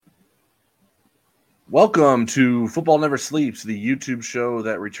Welcome to Football Never Sleeps, the YouTube show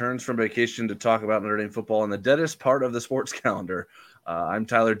that returns from vacation to talk about Notre Dame football in the deadest part of the sports calendar. I'm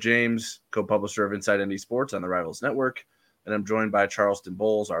Tyler James, co-publisher of Inside ND Sports on the Rivals Network, and I'm joined by Charleston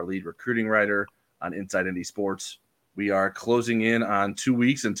Bowles, our lead recruiting writer on Inside ND Sports. We are closing in on 2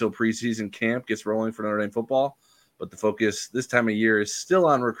 weeks until preseason camp gets rolling for Notre Dame football, but the focus this time of year is still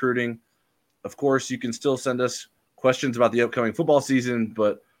on recruiting. Of course, you can still send us questions about the upcoming football season,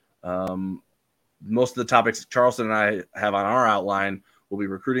 but most of the topics Charleston and I have on our outline will be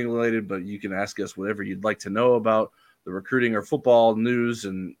recruiting related, but you can ask us whatever you'd like to know about the recruiting or football news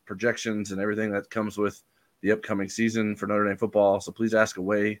and projections and everything that comes with the upcoming season for Notre Dame football. So please ask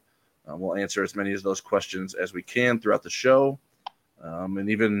away. We'll answer as many of those questions as we can throughout the show. And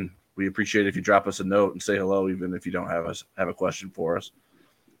even we appreciate if you drop us a note and say hello, even if you don't have a question for us.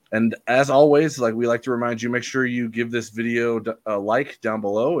 And as always, like we like to remind you, make sure you give this video a like down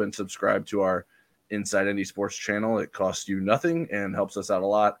below and subscribe to our Inside ND Sports channel. It costs you nothing and helps us out a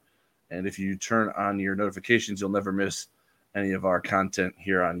lot. And if you turn on your notifications, you'll never miss any of our content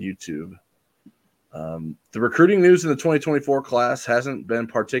here on YouTube. The recruiting news in the 2024 class hasn't been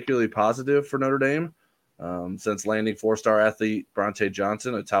particularly positive for Notre Dame since landing four-star athlete Bronte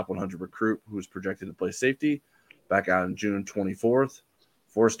Johnson, a top 100 recruit who was projected to play safety back on June 24th.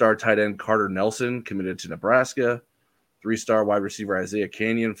 Four-star tight end Carter Nelson committed to Nebraska. Three-star wide receiver Isaiah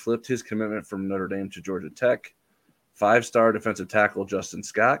Canyon flipped his commitment from Notre Dame to Georgia Tech. Five-star defensive tackle Justin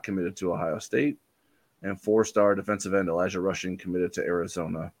Scott committed to Ohio State. And four-star defensive end Elijah Rushing committed to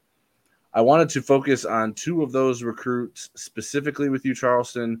Arizona. I wanted to focus on two of those recruits specifically with you,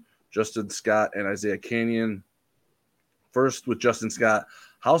 Charleston, Justin Scott and Isaiah Canyon. First, with Justin Scott,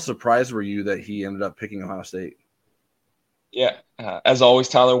 how surprised were you that he ended up picking Ohio State? Yeah, as always,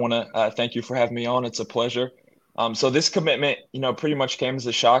 Tyler, I want to thank you for having me on. It's a pleasure. So this commitment, pretty much came as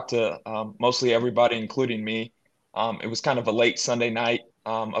a shock to mostly everybody, including me. It was kind of a late Sunday night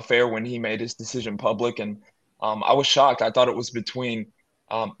affair when he made his decision public, and I was shocked. I thought it was between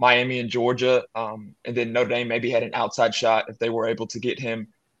Miami and Georgia, and then Notre Dame maybe had an outside shot if they were able to get him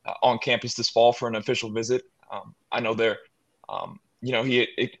on campus this fall for an official visit. I know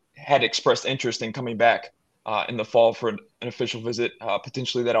he had expressed interest in coming back in the fall for an official visit,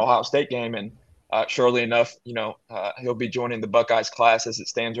 potentially that Ohio State game, and surely enough, he'll be joining the Buckeyes class as it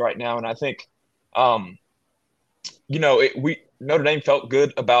stands right now. And I think, Notre Dame felt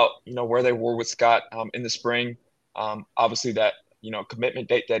good about, where they were with Scott in the spring. Obviously that, commitment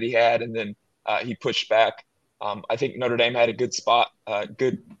date that he had, and then he pushed back. I think Notre Dame had a good spot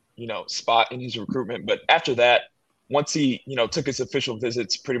in his recruitment. But after that, once he, took his official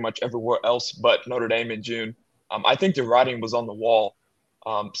visits pretty much everywhere else but Notre Dame in June, I think the writing was on the wall.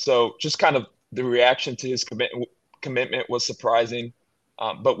 So just kind of the reaction to his commitment was surprising.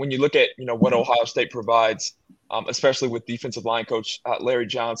 But when you look at, what Ohio State provides, especially with defensive line coach Larry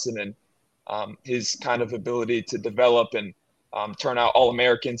Johnson and his kind of ability to develop and turn out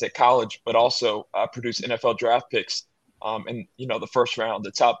All-Americans at college, but also produce NFL draft picks in, the first round,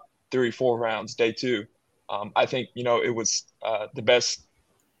 the top 3-4 rounds, day two. I think, it was the best,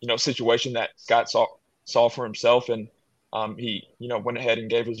 situation that Scott saw for himself. And he, went ahead and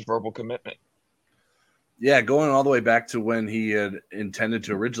gave his verbal commitment. Yeah, going all the way back to when he had intended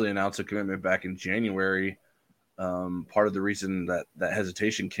to originally announce a commitment back in January, part of the reason that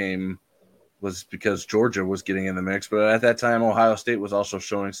hesitation came was because Georgia was getting in the mix. But at that time, Ohio State was also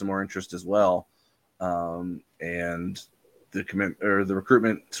showing some more interest as well. And the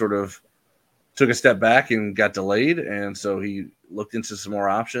recruitment sort of took a step back and got delayed. And so he looked into some more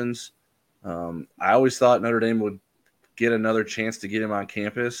options. I always thought Notre Dame would get another chance to get him on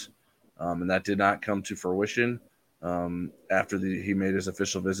campus. And that did not come to fruition after he made his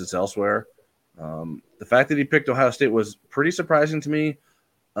official visits elsewhere. The fact that he picked Ohio State was pretty surprising to me.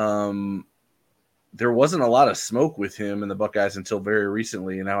 There wasn't a lot of smoke with him and the Buckeyes until very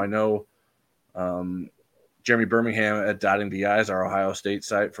recently. And now I know Jeremy Birmingham at Dotting the I's, our Ohio State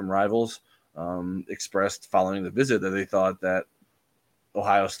site from Rivals, expressed following the visit that they thought that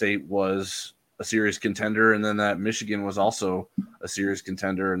Ohio State was a serious contender, and then that Michigan was also a serious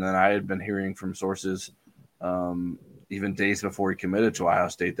contender. And then I had been hearing from sources even days before he committed to Ohio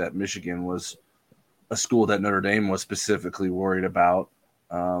State that Michigan was a school that Notre Dame was specifically worried about.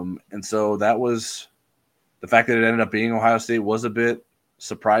 And so that was the fact that it ended up being Ohio State was a bit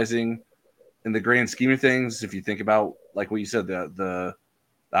surprising in the grand scheme of things. If you think about, like what you said, the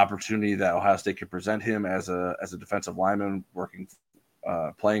opportunity that Ohio State could present him as a defensive lineman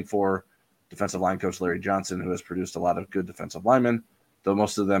playing for defensive line coach Larry Johnson, who has produced a lot of good defensive linemen, though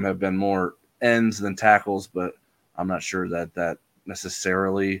most of them have been more ends than tackles, but I'm not sure that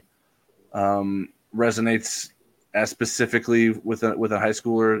necessarily resonates as specifically with a high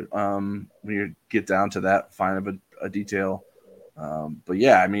schooler when you get down to that fine of a detail. But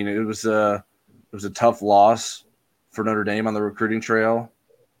yeah, I mean, it was a tough loss for Notre Dame on the recruiting trail.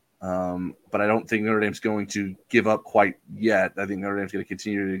 But I don't think Notre Dame's going to give up quite yet. I think Notre Dame's going to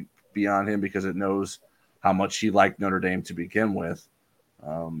continue to be on him because it knows how much he liked Notre Dame to begin with.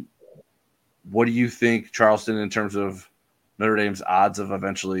 What do you think, Charleston, in terms of Notre Dame's odds of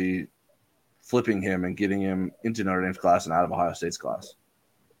eventually flipping him and getting him into Notre Dame's class and out of Ohio State's class?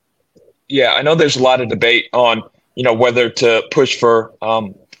 Yeah, I know there's a lot of debate on, whether to push for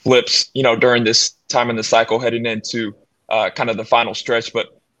flips, during this time in the cycle heading into kind of the final stretch. But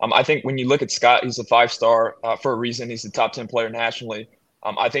I think when you look at Scott, he's a 5-star for a reason. He's a top 10 player nationally.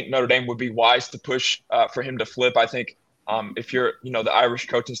 I think Notre Dame would be wise to push for him to flip. I think if you're, the Irish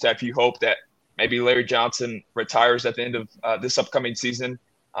coaching staff, you hope that maybe Larry Johnson retires at the end of this upcoming season.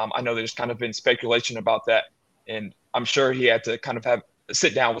 I know there's kind of been speculation about that. And I'm sure he had to kind of have a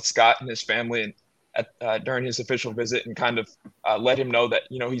sit down with Scott and his family and during his official visit and kind of let him know that,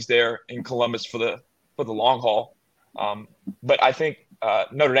 he's there in Columbus for the long haul. But I think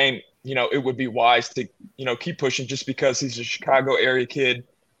Notre Dame, it would be wise to, keep pushing just because he's a Chicago area kid.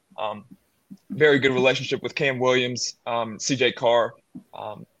 Very good relationship with Cam Williams, CJ Carr.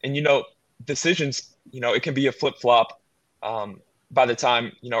 And, decisions, it can be a flip flop by the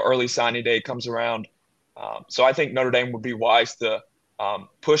time, early signing day comes around. So I think Notre Dame would be wise to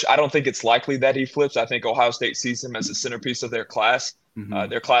push. I don't think it's likely that he flips. I think Ohio State sees him as a centerpiece of their class. Mm-hmm.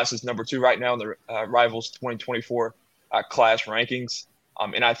 Their class is number 2 right now in the Rivals 2024 class rankings.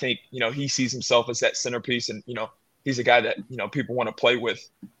 And I think, he sees himself as that centerpiece and, he's a guy that, people want to play with.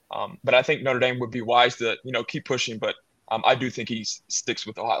 But I think Notre Dame would be wise to, keep pushing. But I do think he sticks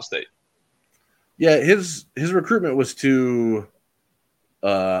with Ohio State. Yeah, his recruitment was too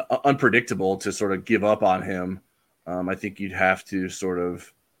unpredictable to sort of give up on him. I think you'd have to sort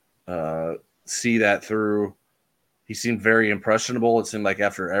of see that through. He seemed very impressionable. It seemed like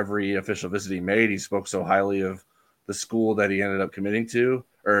after every official visit he made, he spoke so highly of the school that he ended up committing to,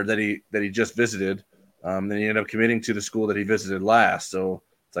 or that he just visited. Then he ended up committing to the school that he visited last. So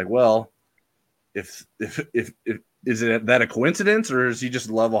it's like, well, if is it that a coincidence, or does he just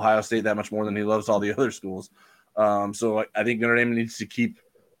love Ohio State that much more than he loves all the other schools? So I think Notre Dame needs to keep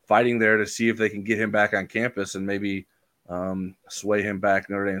fighting there to see if they can get him back on campus and maybe sway him back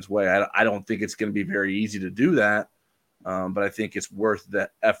Notre Dame's way. I don't think it's going to be very easy to do that, but I think it's worth the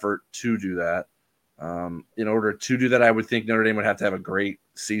effort to do that. In order to do that, I would think Notre Dame would have to have a great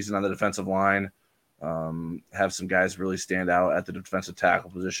season on the defensive line, have some guys really stand out at the defensive tackle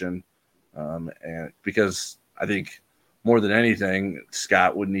position, and because I think more than anything,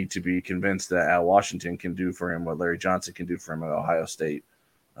 Scott would need to be convinced that Al Washington can do for him what Larry Johnson can do for him at Ohio State.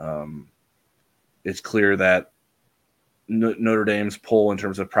 It's clear that Notre Dame's poll in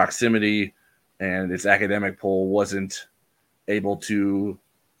terms of proximity and its academic poll wasn't able to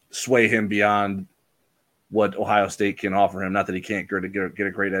sway him beyond what Ohio State can offer him. Not that he can't get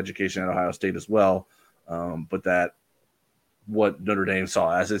a great education at Ohio State as well, but that what Notre Dame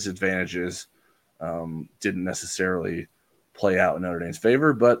saw as its advantages didn't necessarily play out in Notre Dame's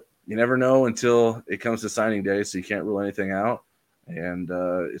favor. But you never know until it comes to signing day, so you can't rule anything out. And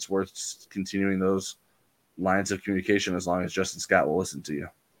it's worth continuing those lines of communication as long as Justin Scott will listen to you.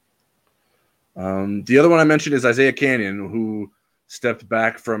 The other one I mentioned is Isaiah Canyon, who stepped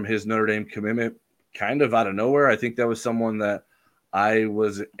back from his Notre Dame commitment kind of out of nowhere. I think that was someone that I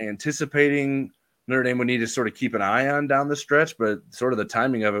was anticipating Notre Dame would need to sort of keep an eye on down the stretch, but sort of the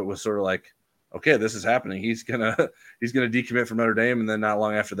timing of it was sort of like, okay, this is happening. He's gonna decommit from Notre Dame, and then not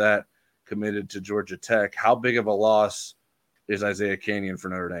long after that, committed to Georgia Tech. How big of a loss is Isaiah Canyon for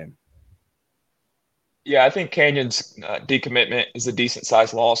Notre Dame? Yeah, I think Canyon's decommitment is a decent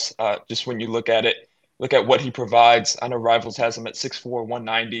sized loss. Just when you look at it, look at what he provides. I know Rivals has him at 6'4",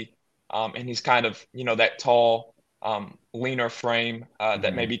 190, and he's kind of that tall, leaner frame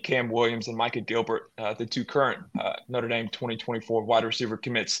that maybe Cam Williams and Micah Gilbert, the two current Notre Dame 2024 wide receiver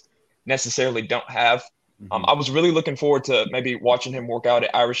commits, necessarily don't have. I was really looking forward to maybe watching him work out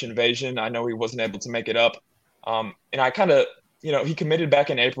at Irish Invasion. I know he wasn't able to make it up. And I kind of, he committed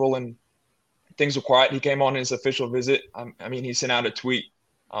back in April and things were quiet. He came on his official visit. I mean, he sent out a tweet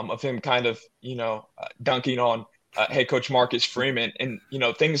of him kind of, dunking on head coach Marcus Freeman. And,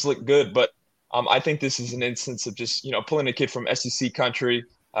 things look good. But I think this is an instance of just, pulling a kid from SEC country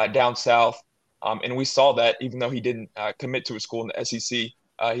down south. And we saw that even though he didn't commit to a school in the SEC,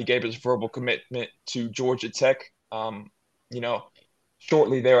 he gave his verbal commitment to Georgia Tech,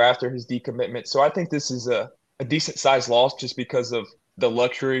 shortly thereafter his decommitment. So I think this is a decent sized loss just because of the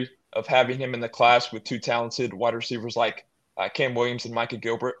luxury of having him in the class with two talented wide receivers like Cam Williams and Micah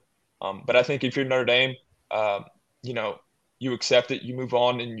Gilbert. But I think if you're Notre Dame, um, you know, you accept it, you move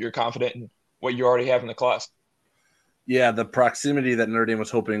on, and you're confident in what you already have in the class. Yeah, the proximity that Notre Dame was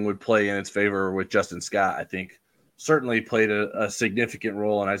hoping would play in its favor with Justin Scott, I think, certainly played a significant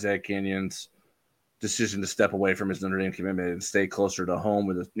role in Isaiah Canyon's decision to step away from his Notre Dame commitment and stay closer to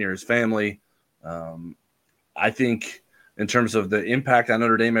home near his family. I think in terms of the impact on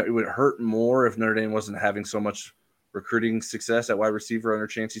Notre Dame, it would hurt more if Notre Dame wasn't having so much recruiting success at wide receiver under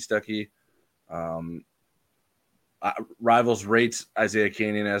Chancey Stuckey. Rivals rates Isaiah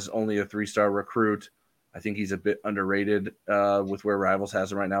Canyon as only a 3-star recruit. I think he's a bit underrated with where Rivals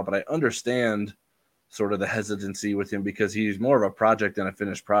has him right now, but I understand sort of the hesitancy with him because he's more of a project than a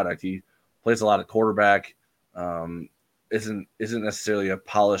finished product. He plays a lot of quarterback, isn't necessarily a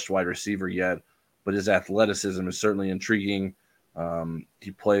polished wide receiver yet, but his athleticism is certainly intriguing.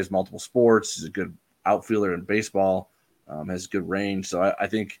 He plays multiple sports. He's a good outfielder in baseball, has good range. So I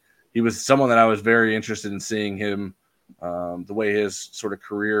think he was someone that I was very interested in seeing him, the way his sort of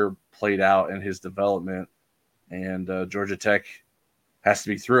career played out and his development. And Georgia Tech has to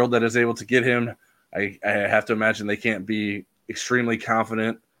be thrilled that is able to get him. I have to imagine they can't be extremely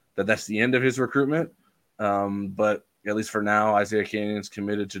confident that that's the end of his recruitment. But at least for now, Isaiah Canyon's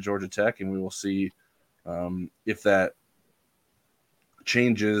committed to Georgia Tech, and we will see if that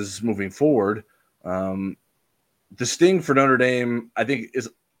changes moving forward. The sting for Notre Dame, I think, is,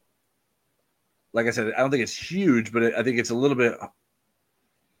 like I said, I don't think it's huge, but I think it's a little bit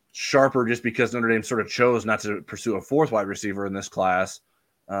sharper just because Notre Dame sort of chose not to pursue a fourth wide receiver in this class.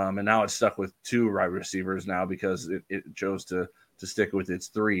 And now it's stuck with 2 wide receivers now because it chose to stick with its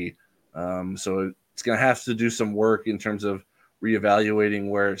 3. So it's going to have to do some work in terms of reevaluating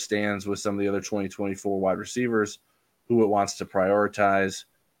where it stands with some of the other 2024 wide receivers, who it wants to prioritize,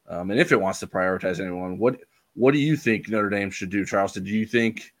 and if it wants to prioritize anyone. What do you think Notre Dame should do, Charleston? Do you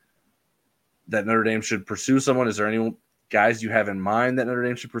think that Notre Dame should pursue someone? Is there any guys you have in mind that Notre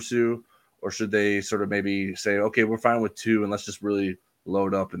Dame should pursue, or should they sort of maybe say, okay, we're fine with 2 and let's just really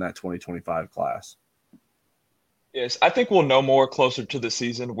load up in that 2025 class? Yes, I think we'll know more closer to the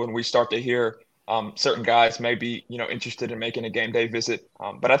season when we start to hear certain guys may be, interested in making a game day visit.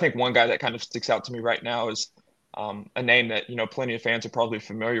 But I think one guy that kind of sticks out to me right now is a name that, plenty of fans are probably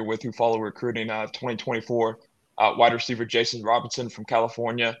familiar with who follow recruiting, 2024 wide receiver Jason Robinson from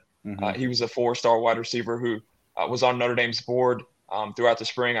California. Mm-hmm. He was a 4-star wide receiver who was on Notre Dame's board throughout the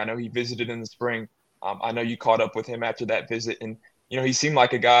spring. I know he visited in the spring. I know you caught up with him after that visit, and he seemed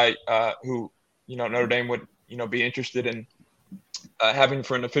like a guy who Notre Dame would be interested in having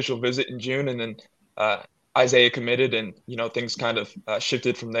for an official visit in June. And then Isaiah committed, and things kind of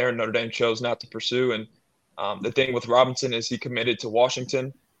shifted from there. Notre Dame chose not to pursue. And the thing with Robinson is he committed to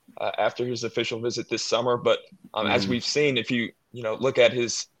Washington after his official visit this summer. But as we've seen, if you look at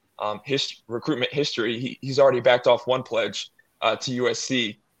his recruitment history, he's already backed off one pledge to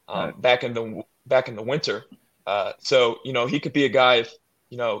USC Right. back in the winter. So he could be a guy if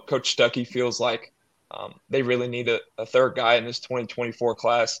Coach Stuckey feels like they really need a third guy in this 2024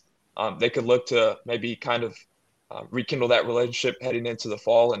 class. They could look to maybe kind of rekindle that relationship heading into the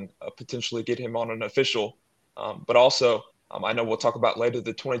fall and potentially get him on an official. But also, I know we'll talk about later,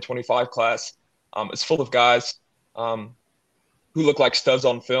 the 2025 class is full of guys who look like studs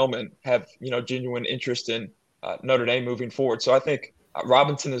on film and have genuine interest in Notre Dame moving forward. So I think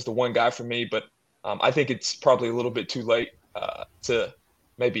Robinson is the one guy for me, but I think it's probably a little bit too late to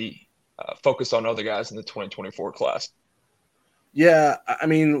maybe focus on other guys in the 2024 class. Yeah, I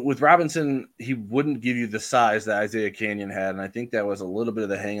mean, with Robinson, he wouldn't give you the size that Isaiah Canyon had, and I think that was a little bit of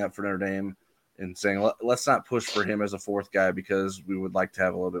the hang-up for Notre Dame in saying, let's not push for him as a fourth guy because we would like to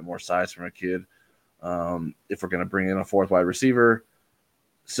have a little bit more size from a kid if we're going to bring in a fourth wide receiver.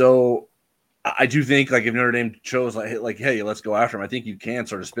 So I do think, like, if Notre Dame chose, like, hey, let's go after him, I think you can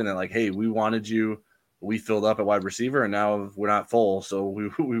sort of spin it like, hey, we wanted you, we filled up at wide receiver, and now we're not full, so we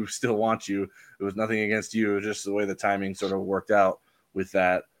still want you. It was nothing against you. It was just the way the timing sort of worked out with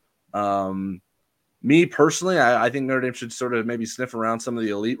that. Me personally, I think Notre Dame should sort of maybe sniff around some of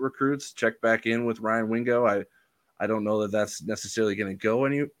the elite recruits, check back in with Ryan Wingo. I don't know that that's necessarily going to go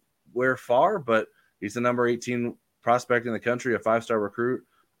anywhere far, but he's the number 18 prospect in the country, a 5-star recruit.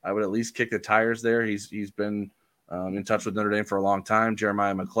 I would at least kick the tires there. He's been in touch with Notre Dame for a long time.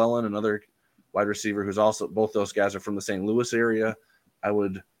 Jeremiah McClellan, another wide receiver who's also, both those guys are from the St. Louis area. I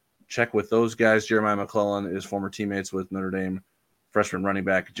would check with those guys. Jeremiah McClellan is former teammates with Notre Dame freshman running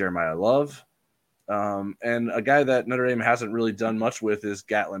back Jeremiah Love. And a guy that Notre Dame hasn't really done much with is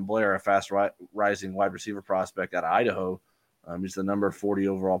Gatlin Blair, a fast rising wide receiver prospect out of Idaho, He's the number 40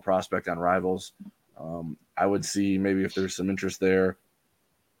 overall prospect on Rivals. I would see maybe if there's some interest there.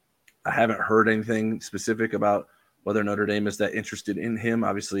 I haven't heard anything specific about whether Notre Dame is that interested in him.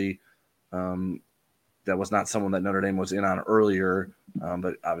 Obviously, that was not someone that Notre Dame was in on earlier,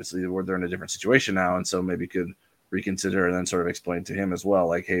 but obviously they're in a different situation now, and so maybe could reconsider and then sort of explain to him as well,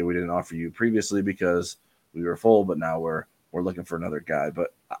 like, hey, we didn't offer you previously because we were full, but now we're looking for another guy.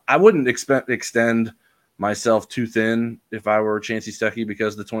 But I wouldn't extend myself too thin if I were Chancey Stuckey,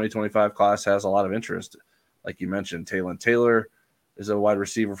 because the 2025 class has a lot of interest. Like you mentioned, Talon Taylor is a wide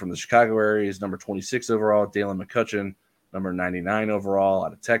receiver from the Chicago area. He's number 26 overall. Dalen McCutcheon, number 99 overall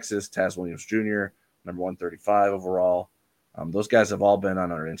out of Texas. Taz Williams Jr., number 135 overall. Those guys have all been on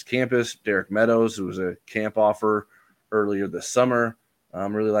Notre Dame's campus. Derek Meadows, who was a camp offer earlier this summer,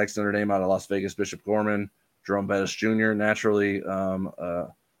 really likes Notre Dame out of Las Vegas. Bishop Gorman, Jerome Bettis Jr., naturally a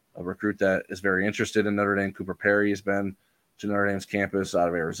recruit that is very interested in Notre Dame. Cooper Perry has been to Notre Dame's campus out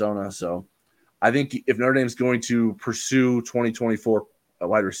of Arizona. So I think if Notre Dame's going to pursue 2024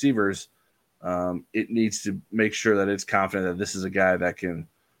 wide receivers, it needs to make sure that it's confident that this is a guy that can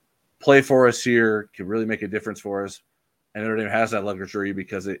play for us here, can really make a difference for us. And Notre Dame has that luxury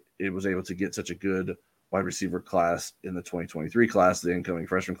because it was able to get such a good wide receiver class in the 2023 class, the incoming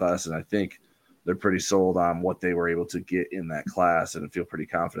freshman class. And I think they're pretty sold on what they were able to get in that class and feel pretty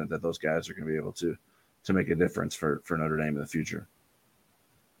confident that those guys are going to be able to make a difference for Notre Dame in the future.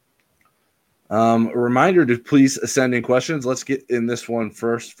 A reminder to please send in questions. Let's get in this one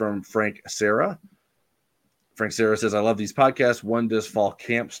first from Frank Serra. Frank Serra says, I love these podcasts. When does fall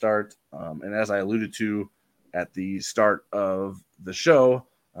camp start? And as I alluded to at the start of the show,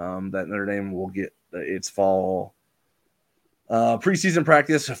 that Notre Dame will get its fall preseason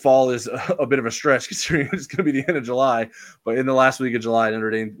practice. Fall is a bit of a stretch considering it's going to be the end of July. But in the last week of July,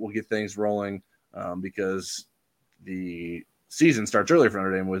 Notre Dame will get things rolling because the season starts earlier for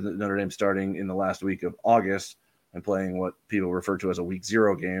Notre Dame, with Notre Dame starting in the last week of August and playing what people refer to as a week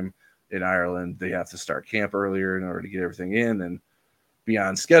 0 game in Ireland. They have to start camp earlier in order to get everything in and be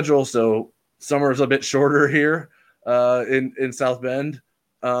on schedule. So summer is a bit shorter here in South Bend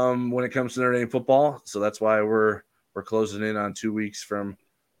when it comes to Notre Dame football. So that's why we're closing in on 2 weeks from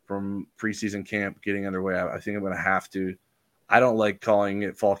preseason camp getting underway. I think I'm going to have to. I don't like calling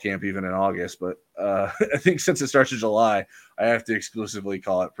it fall camp even in August, but I think since it starts in July, I have to exclusively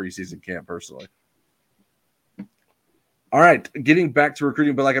call it preseason camp personally. All right, getting back to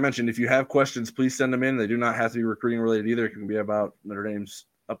recruiting, but like I mentioned, if you have questions, please send them in. They do not have to be recruiting related either. It can be about Notre Dame's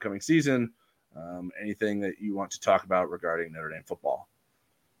upcoming season, anything that you want to talk about regarding Notre Dame football.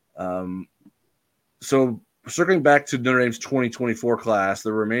 So circling back to Notre Dame's 2024 class,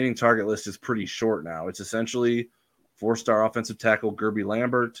 the remaining target list is pretty short now. It's essentially 4-star offensive tackle Gerby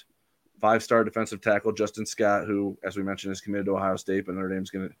Lambert, 5-star defensive tackle Justin Scott, who, as we mentioned, is committed to Ohio State, but Notre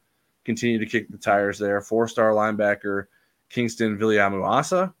Dame's going to continue to kick the tires there. 4-star linebacker Kingston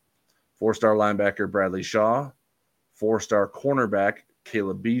Viliamu-Asa, 4-star linebacker Bradley Shaw, 4-star cornerback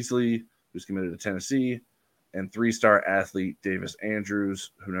Caleb Beasley, who's committed to Tennessee, and 3-star athlete Davis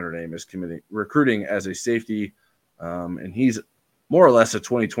Andrews, who Notre Dame is recruiting as a safety. And he's more or less a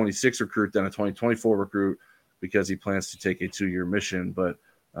 2026 recruit than a 2024 recruit because he plans to take a 2-year mission. But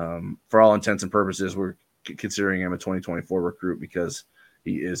for all intents and purposes, we're considering him a 2024 recruit because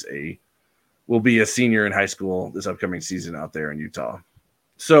he will be a senior in high school this upcoming season out there in Utah.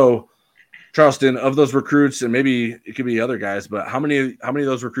 So, Charleston, of those recruits, and maybe it could be other guys, but how many of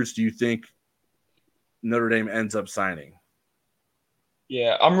those recruits do you think Notre Dame ends up signing?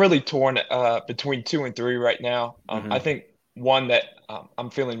 Yeah, I'm really torn between 2 and 3 right now. I think one that I'm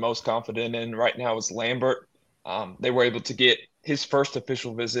feeling most confident in right now is Lambert. They were able to get his first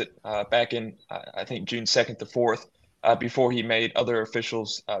official visit back in, I think, June 2nd to 4th, before he made other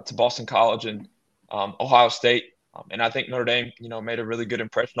officials to Boston College and Ohio State. And I think Notre Dame, made a really good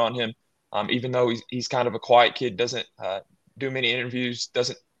impression on him, even though he's kind of a quiet kid, doesn't do many interviews,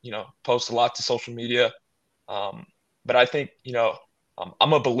 doesn't, post a lot to social media. But I think,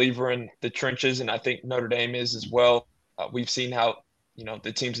 I'm a believer in the trenches, and I think Notre Dame is as well. We've seen how,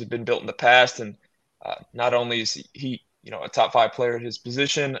 the teams have been built in the past, and not only is he, a top 5 player at his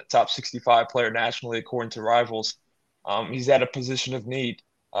position, a top 65 player nationally, according to Rivals, he's at a position of need,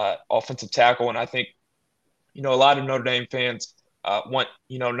 offensive tackle. And I think, a lot of Notre Dame fans want,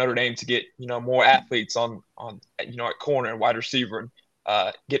 Notre Dame to get, more athletes on at corner and wide receiver,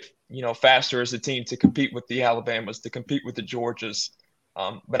 and get, faster as a team to compete with the Alabamas, to compete with the Georgias.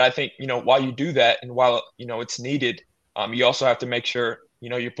 But I think, while you do that and while, it's needed, you also have to make sure,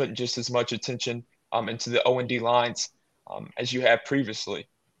 you're putting just as much attention into the O&D lines as you have previously.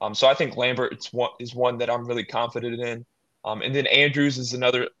 So I think Lambert is one that I'm really confident in. And then Andrews is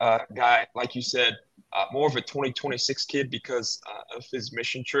another guy, like you said, more of a 2026 kid because of his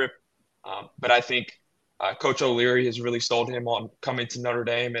mission trip. But I think Coach O'Leary has really sold him on coming to Notre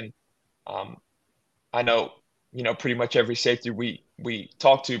Dame. And um, I know, pretty much every safety we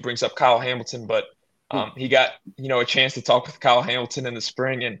talk to brings up Kyle Hamilton, but Hmm. he got, a chance to talk with Kyle Hamilton in the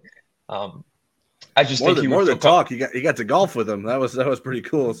spring. And um, I just More think he than would more feel than talk, he got to golf with him. That was pretty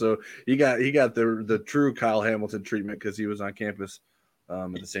cool. So he got the true Kyle Hamilton treatment because he was on campus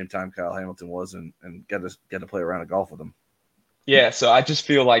at the same time Kyle Hamilton was, and got to play around and golf with him. Yeah, so I just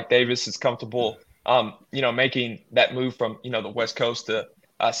feel like Davis is comfortable, making that move from, the West Coast to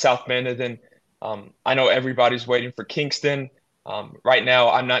South Bend. And then I know everybody's waiting for Kingston. Right now,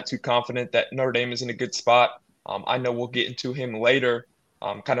 I'm not too confident that Notre Dame is in a good spot. I know we'll get into him later,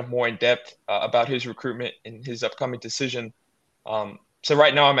 kind of more in depth about his recruitment and his upcoming decision. So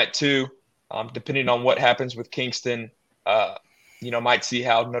right now I'm at 2. Depending on what happens with Kingston, might see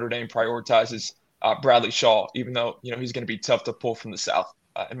how Notre Dame prioritizes Bradley Shaw, even though he's going to be tough to pull from the South,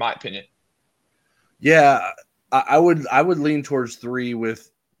 in my opinion. Yeah, I would lean towards 3 with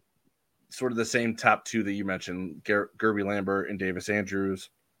sort of the same top 2 that you mentioned, Gerby Lambert and Davis Andrews.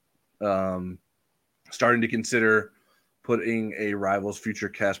 Starting to consider putting a Rivals future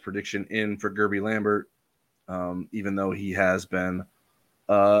cast prediction in for Gerby Lambert, even though he has been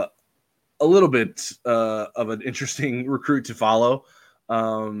a little bit of an interesting recruit to follow.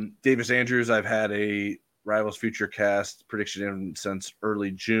 Davis Andrews, I've had a Rivals future cast prediction in since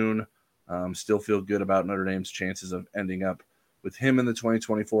early June. Still feel good about Notre Dame's chances of ending up with him in the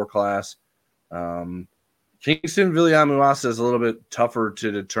 2024 class. Kingston Viliamuasa is a little bit tougher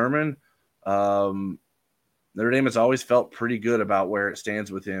to determine. Notre Dame has always felt pretty good about where it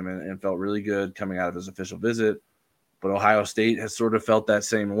stands with him and felt really good coming out of his official visit. But Ohio State has sort of felt that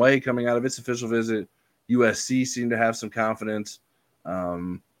same way coming out of its official visit. USC seemed to have some confidence.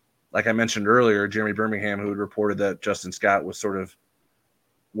 Like I mentioned earlier, Jeremy Birmingham, who had reported that Justin Scott was sort of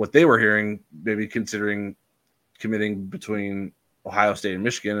what they were hearing, maybe considering committing between Ohio State and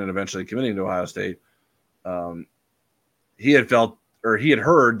Michigan and eventually committing to Ohio State. He had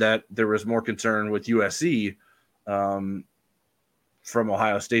heard that there was more concern with USC from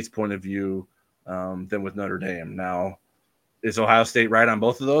Ohio State's point of view than with Notre Dame. Now, is Ohio State right on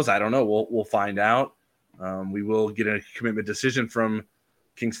both of those? I don't know. We'll find out. We will get a commitment decision from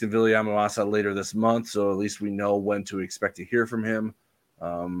Kingston Viliamuasa later this month, so at least we know when to expect to hear from him.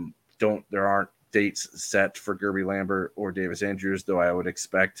 There aren't dates set for Gerby Lambert or Davis Andrews, though I would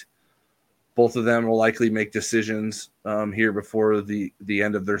expect both of them will likely make decisions here before the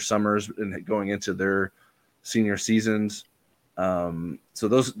end of their summers and going into their senior seasons. So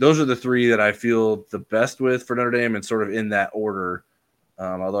those are the 3 that I feel the best with for Notre Dame, and sort of in that order.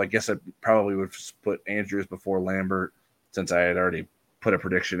 Although I guess I probably would put Andrews before Lambert since I had already put a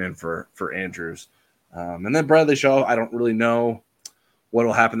prediction in for Andrews. And then Bradley Shaw, I don't really know what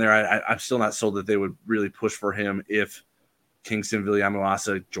will happen there. I'm still not sold that they would really push for him if Kingston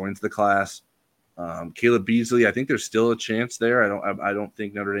Viliamuasa joins the class. Caleb Beasley, I think there's still a chance there. I don't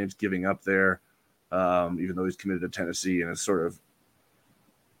think Notre Dame's giving up there, even though he's committed to Tennessee and has sort of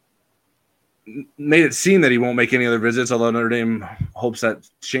made it seem that he won't make any other visits, although Notre Dame hopes that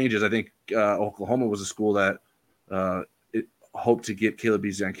changes. I think Oklahoma was a school that it hoped to get Caleb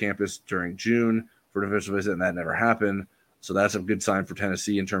Beasley on campus during June for an official visit, and that never happened. So that's a good sign for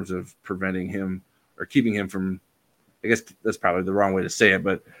Tennessee in terms of preventing him or keeping him from, I guess that's probably the wrong way to say it,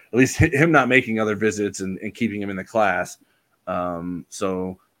 but at least him not making other visits and keeping him in the class.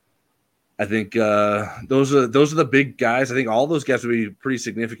 So I think those are the big guys. I think all those guys will be pretty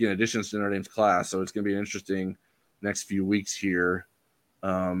significant additions to Notre Dame's class. So it's going to be an interesting next few weeks here.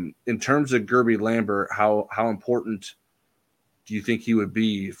 In terms of Gerby Lambert, how important do you think he would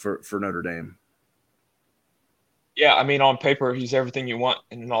be for Notre Dame? Yeah, I mean, on paper, he's everything you want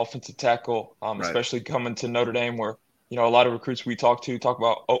in an offensive tackle, Right. especially coming to Notre Dame, where a lot of recruits we talk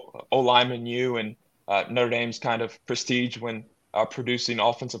about O lineman U and Notre Dame's kind of prestige when producing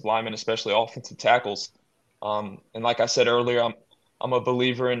offensive linemen, especially offensive tackles. And like I said earlier, I'm a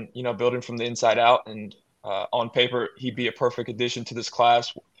believer in building from the inside out, and on paper, he'd be a perfect addition to this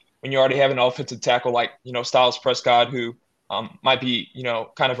class. When you already have an offensive tackle like Styles Prescott, who might be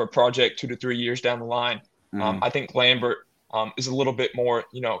kind of a project 2 to 3 years down the line. Mm-hmm. I think Lambert is a little bit more,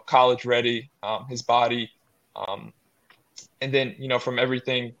 college ready, his body. And then, from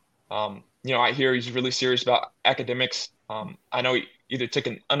everything, I hear he's really serious about academics. I know he either took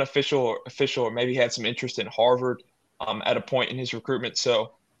an unofficial or official, or maybe had some interest in Harvard at a point in his recruitment.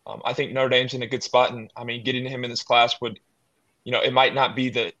 So I think Notre Dame's in a good spot. And I mean, getting him in this class would, it might not be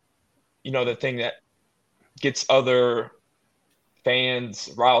the thing that gets other fans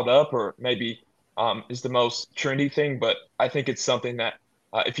riled up or maybe is the most trendy thing. But I think it's something that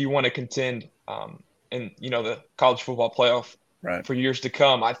if you want to contend in the college football playoff Right. for years to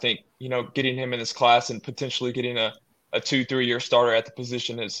come, I think getting him in this class and potentially getting a 2-3 year starter at the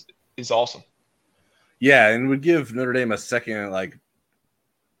position is awesome. Yeah, and would give Notre Dame a second, like,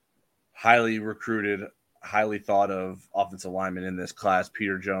 highly recruited, highly thought of offensive lineman in this class,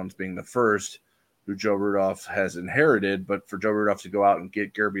 Peter Jones being the first, who Joe Rudolph has inherited. But for Joe Rudolph to go out and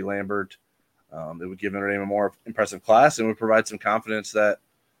get Garby Lambert, it would give Notre Dame a more impressive class and would provide some confidence that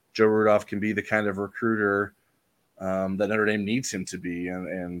Joe Rudolph can be the kind of recruiter that Notre Dame needs him to be,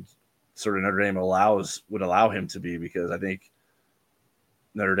 and sort of Notre Dame would allow him to be, because I think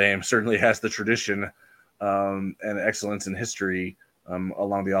Notre Dame certainly has the tradition and excellence in history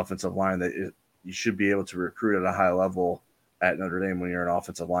along the offensive line that you should be able to recruit at a high level at Notre Dame when you're an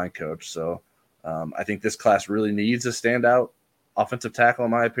offensive line coach. So I think this class really needs a standout offensive tackle,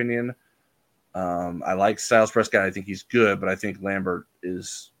 in my opinion. I like Styles Prescott. I think he's good, but I think Lambert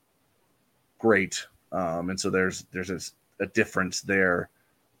is great. And so there's a difference there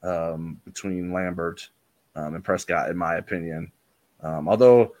between Lambert and Prescott, in my opinion.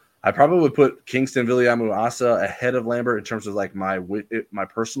 Although I probably would put Kingston Viliamu-Asa ahead of Lambert in terms of like my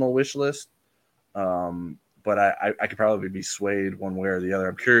personal wish list. But I could probably be swayed one way or the other.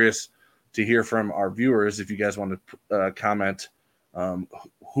 I'm curious to hear from our viewers if you guys want to comment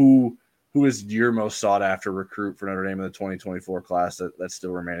who is your most sought after recruit for Notre Dame in the 2024 class that's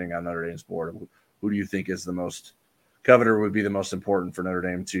still remaining on Notre Dame's board. Who do you think is the most coveted, would be the most important for Notre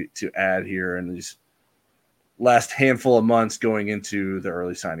Dame to add here in these last handful of months going into the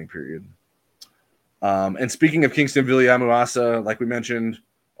early signing period? And speaking of Kingston Viliamu-Asa, like we mentioned,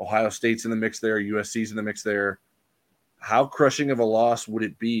 Ohio State's in the mix there, USC's in the mix there. How crushing of a loss would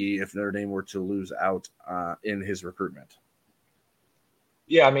it be if Notre Dame were to lose out in his recruitment?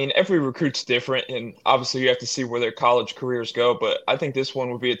 Yeah, I mean, every recruit's different, and obviously you have to see where their college careers go. But I think this one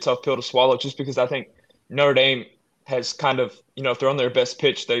would be a tough pill to swallow, just because I think Notre Dame has kind of, thrown their best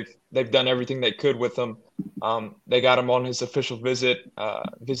pitch. They've done everything they could with him. They got him on his official visit,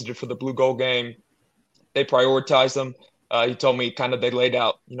 visited for the Blue Gold game. They prioritized him. He told me kind of they laid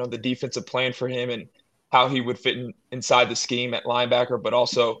out, the defensive plan for him and how he would fit inside the scheme at linebacker, but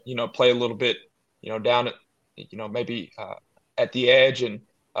also, play a little bit, down at, maybe at the edge and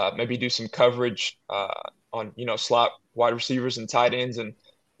maybe do some coverage on, slot wide receivers and tight ends. And,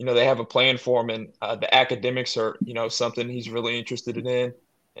 they have a plan for him. And the academics are, something he's really interested in.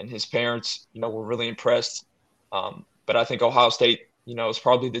 And his parents, were really impressed. But I think Ohio State, is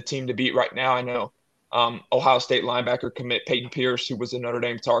probably the team to beat right now. I know Ohio State linebacker commit Peyton Pierce, who was a Notre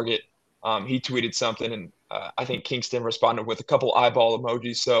Dame target. He tweeted something, and I think Kingston responded with a couple eyeball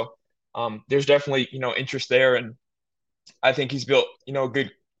emojis. So there's definitely, interest there. And I think he's built,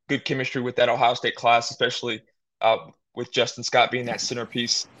 good chemistry with that Ohio State class, especially with Justin Scott being that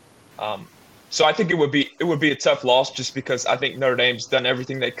centerpiece. So I think it would be a tough loss, just because I think Notre Dame's done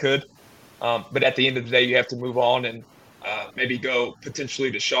everything they could. But at the end of the day, you have to move on and maybe go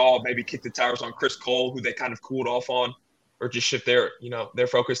potentially to Shaw, maybe kick the tires on Chris Cole, who they kind of cooled off on, or just shift their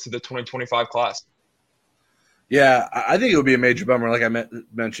focus to the 2025 class. Yeah, I think it would be a major bummer. Like I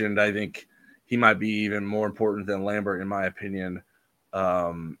mentioned, I think he might be even more important than Lambert, in my opinion.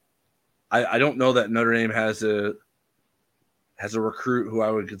 I don't know that Notre Dame has a recruit who I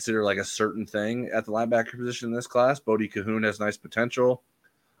would consider like a certain thing at the linebacker position in this class. Bodie Cahoon has nice potential,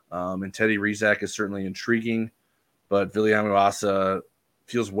 and Teddy Rizak is certainly intriguing, but Viliamu-Asa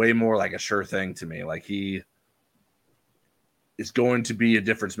feels way more like a sure thing to me. Like he is going to be a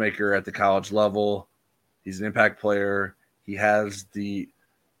difference maker at the college level. He's an impact player. He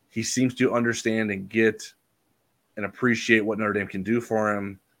seems to understand and get and appreciate what Notre Dame can do for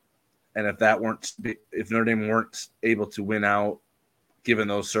him. And if Notre Dame weren't able to win out, given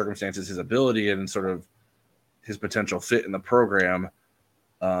those circumstances, his ability and sort of his potential fit in the program,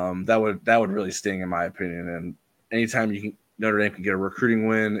 that would really sting, in my opinion. And anytime Notre Dame can get a recruiting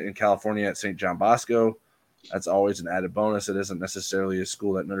win in California at St. John Bosco, that's always an added bonus. It isn't necessarily a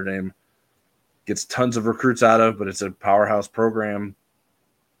school that Notre Dame gets tons of recruits out of, but it's a powerhouse program.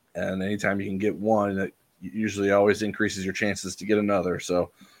 And anytime you can get one, it usually always increases your chances to get another.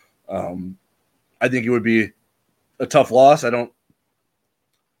 So I think it would be a tough loss. Like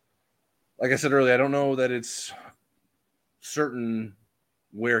I said earlier, I don't know that it's certain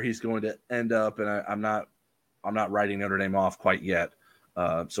where he's going to end up, and I'm not writing Notre Dame off quite yet.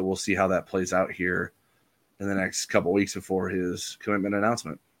 So we'll see how that plays out here in the next couple of weeks before his commitment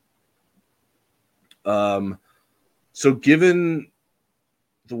announcement. So given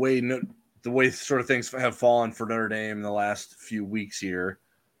the way the way sort of things have fallen for Notre Dame in the last few weeks here,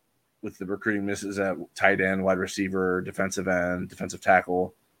 with the recruiting misses at tight end, wide receiver, defensive end, defensive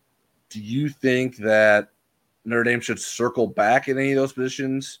tackle, do you think that Notre Dame should circle back in any of those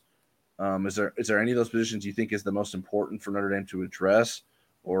positions? Is there any of those positions you think is the most important for Notre Dame to address,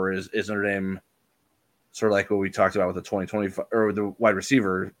 or is Notre Dame sort of like what we talked about with the 2025 or the wide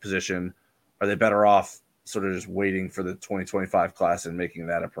receiver position? Are they better off sort of just waiting for the 2025 class and making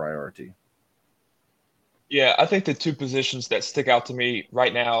that a priority? Yeah, I think the two positions that stick out to me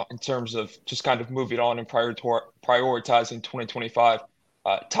right now in terms of just kind of moving on and prioritizing 2025,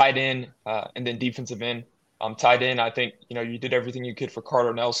 tight end and then defensive end. Tight end, I think, you did everything you could for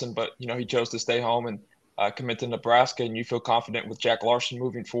Carter Nelson, but, he chose to stay home and commit to Nebraska, and you feel confident with Jack Larson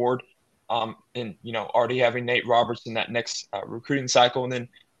moving forward. And, already having Nate Roberts in that next recruiting cycle. And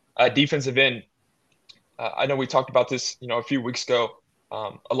then defensive end, I know we talked about this, a few weeks ago.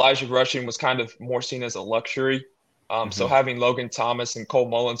 Elijah Rushing was kind of more seen as a luxury. So having Logan Thomas and Cole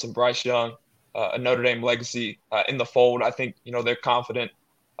Mullins and Bryce Young, a Notre Dame legacy in the fold, I think, they're confident.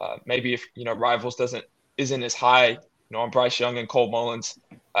 Maybe if, Rivals isn't as high, on Bryce Young and Cole Mullins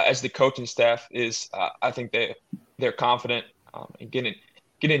as the coaching staff is, I think they're confident in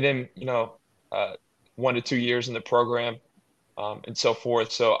getting them, 1 to 2 years in the program and so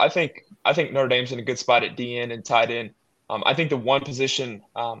forth. So I think Notre Dame's in a good spot at DN and tight end. I think the one position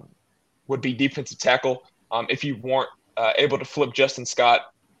would be defensive tackle. If you weren't able to flip Justin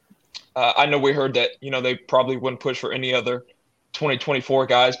Scott, I know we heard that, they probably wouldn't push for any other 2024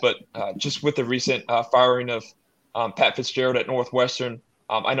 guys, but just with the recent firing of Pat Fitzgerald at Northwestern,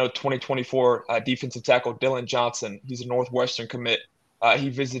 I know 2024 defensive tackle Dylan Johnson, he's a Northwestern commit. He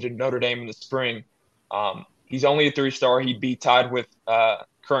visited Notre Dame in the spring. He's only a 3-star. He'd be tied with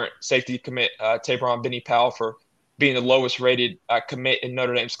current safety commit Tabron Benny Powell for being the lowest rated commit in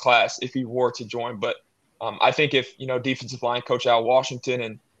Notre Dame's class if he were to join. But I think if, defensive line coach Al Washington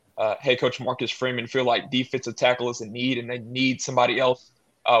and head coach Marcus Freeman feel like defensive tackle is a need and they need somebody else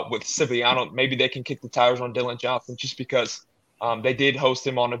with Civiano, maybe they can kick the tires on Dylan Johnson just because they did host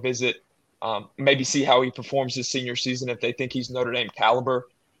him on a visit. Maybe see how he performs his senior season if they think he's Notre Dame caliber.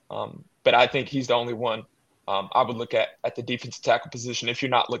 But I think he's the only one I would look at the defensive tackle position if you're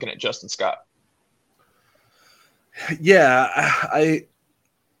not looking at Justin Scott. Yeah, I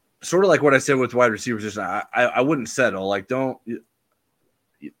sort of like what I said with wide receiver position. I wouldn't settle. Like, I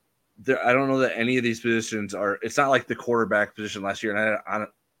don't know that any of these positions are. It's not like the quarterback position last year. And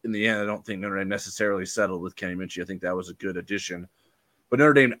in the end, I don't think Notre Dame necessarily settled with Kenny Minchie. I think that was a good addition. But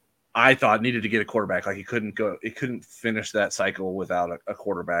Notre Dame, I thought, needed to get a quarterback. Like, it couldn't finish that cycle without a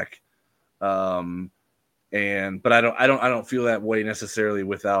quarterback. But I don't feel that way necessarily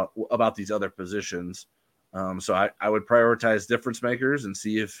about these other positions. So I would prioritize difference makers and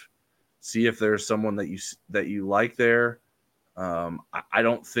see if there's someone that you like there. I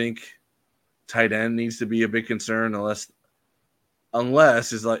don't think tight end needs to be a big concern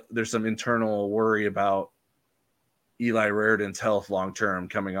unless is like there's some internal worry about Eli Raridan's health long term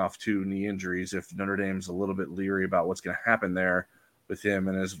coming off 2 knee injuries. If Notre Dame's a little bit leery about what's going to happen there with him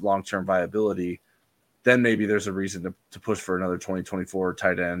and his long term viability, then maybe there's a reason to push for another 2024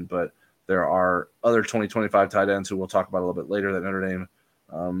 tight end. But there are other 2025 tight ends who we'll talk about a little bit later that Notre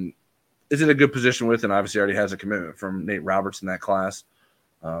Dame is in a good position with, and obviously already has a commitment from Nate Roberts in that class,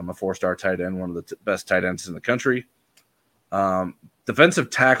 a 4-star tight end, one of the best tight ends in the country. Defensive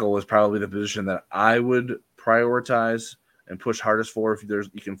tackle is probably the position that I would prioritize and push hardest for if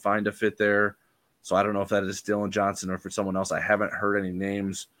you can find a fit there. So I don't know if that is Dylan Johnson or for someone else. I haven't heard any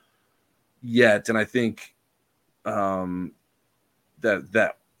names yet, and I think that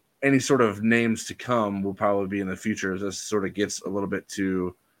any sort of names to come will probably be in the future. This sort of gets a little bit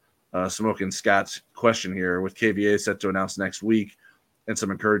to Smoke and Scott's question here, with KVA set to announce next week and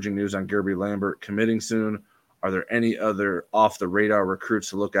some encouraging news on Gerby Lambert committing soon. Are there any other off-the-radar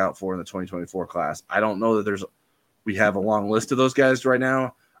recruits to look out for in the 2024 class? I don't know that we have a long list of those guys right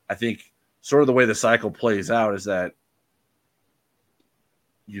now. I think sort of the way the cycle plays out is that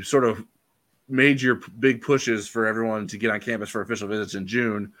you sort of made your big pushes for everyone to get on campus for official visits in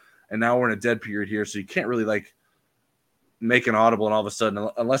June, and now we're in a dead period here, so you can't really make an audible and all of a sudden,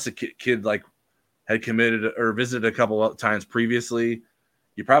 unless a kid had committed or visited a couple of times previously,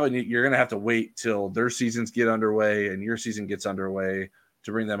 you're going to have to wait till their seasons get underway and your season gets underway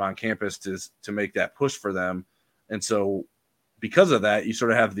to bring them on campus to make that push for them. And so because of that, you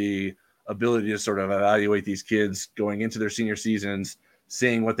sort of have the ability to sort of evaluate these kids going into their senior seasons,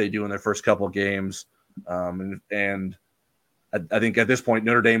 seeing what they do in their first couple of games. And I think at this point,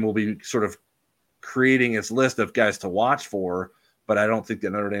 Notre Dame will be sort of creating its list of guys to watch for, but I don't think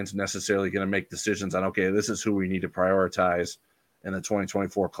that Notre Dame's necessarily going to make decisions on, okay, this is who we need to prioritize in the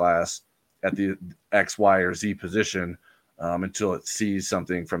 2024 class at the X, Y, or Z position until it sees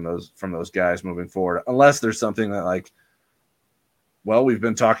something from those guys moving forward. Unless there's something that, like, well, we've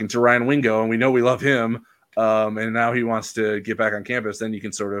been talking to Ryan Wingo and we know we love him, and now he wants to get back on campus, then you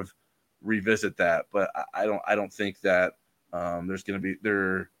can sort of revisit that. But I don't think that there's going to be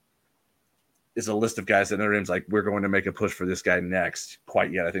there is a list of guys that Notre Dame's like, we're going to make a push for this guy next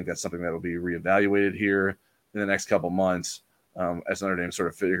quite yet. I think that's something that will be reevaluated here in the next couple months as Notre Dame sort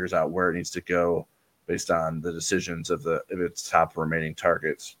of figures out where it needs to go based on the decisions of its top remaining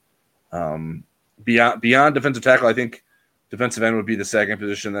targets. Beyond defensive tackle, I think defensive end would be the second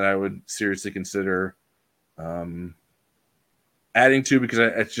position that I would seriously consider adding to, because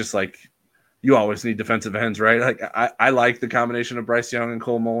it's just like you always need defensive ends, right? Like I like the combination of Bryce Young and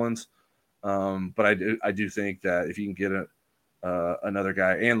Cole Mullins. But I do think that if you can get another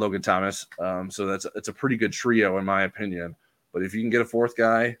guy and Logan Thomas, so it's a pretty good trio in my opinion. But if you can get a fourth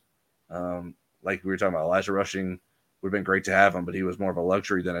guy, like we were talking about, Elijah Rushing would have been great to have him, but he was more of a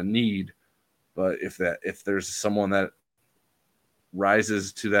luxury than a need. But if there's someone that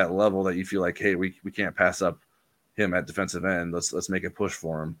rises to that level that you feel like, hey, we can't pass up him at defensive end, let's make a push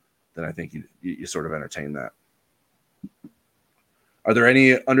for him, then I think you sort of entertain that. Are there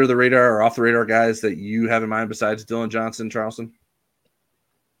any under the radar or off the radar guys that you have in mind besides Dylan Johnson, Charleston?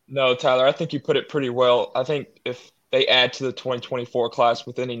 No, Tyler, I think you put it pretty well. I think if they add to the 2024 class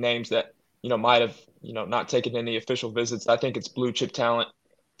with any names that, might have, not taken any official visits, I think it's blue chip talent,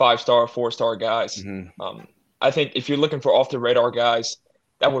 5-star, 4-star guys. Mm-hmm. I think if you're looking for off the radar guys,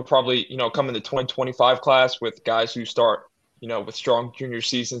 that would probably, come in the 2025 class with guys who start, with strong junior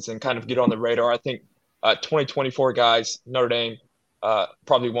seasons and kind of get on the radar. I think 2024 guys, Notre Dame,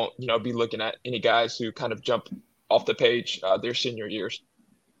 probably won't, be looking at any guys who kind of jump off the page their senior years.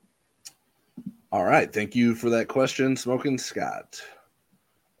 All right. Thank you for that question, Smoking Scott.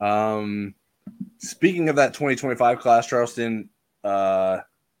 Speaking of that 2025 class, Charleston,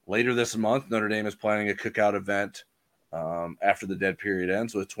 later this month, Notre Dame is planning a cookout event after the dead period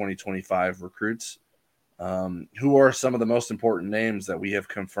ends with 2025 recruits. Who are some of the most important names that we have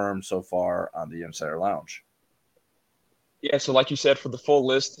confirmed so far on the Insider Lounge? Yeah, so like you said, for the full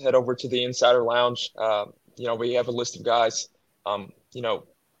list, head over to the Insider Lounge. We have a list of guys,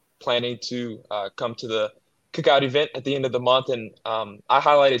 planning to come to the cookout event at the end of the month. And I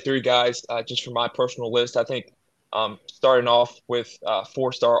highlighted 3 guys just from my personal list. I think starting off with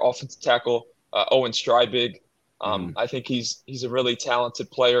 4-star offensive tackle Owen Strybig. I think he's a really talented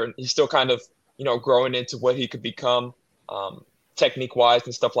player, and he's still kind of, growing into what he could become technique-wise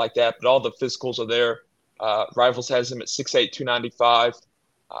and stuff like that. But all the physicals are there. Rivals has him at 6'8", 295.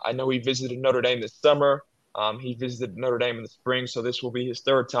 I know he visited Notre Dame this summer. He visited Notre Dame in the spring, so this will be his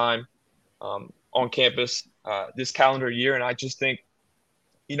 3rd time on campus this calendar year. And I just think,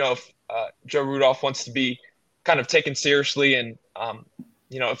 if Joe Rudolph wants to be kind of taken seriously and,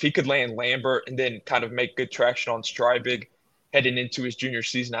 if he could land Lambert and then kind of make good traction on Strybig heading into his junior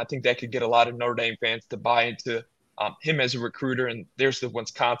season, I think that could get a lot of Notre Dame fans to buy into him as a recruiter. And there's the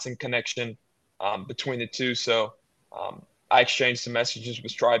Wisconsin connection between the two. So I exchanged some messages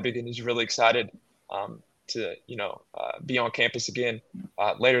with Strybig, and he's really excited to, be on campus again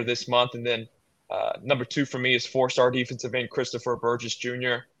later this month. And then number 2 for me is 4-star defensive end Christopher Burgess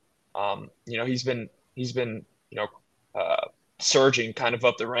Jr. He's been surging kind of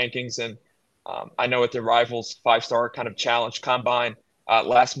up the rankings. And I know at the Rivals 5-star kind of challenge combine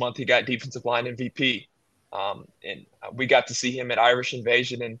last month, he got defensive line MVP. And we got to see him at Irish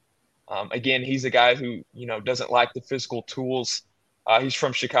Invasion. And again, he's a guy who, doesn't lack the physical tools. He's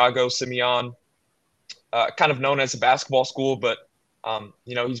from Chicago, Simeon, kind of known as a basketball school, but,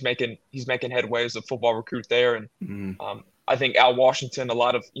 he's making headway as a football recruit there. And I think Al Washington, a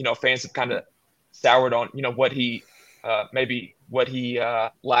lot of, fans have kind of soured on, what he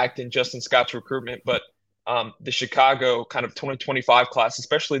lacked in Justin Scott's recruitment. But the Chicago kind of 2025 class,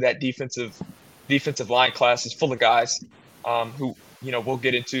 especially that defensive line class, is full of guys who, we'll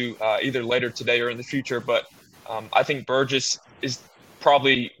get into either later today or in the future. But I think Burgess is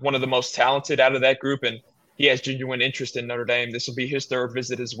probably one of the most talented out of that group, and he has genuine interest in Notre Dame. This will be his 3rd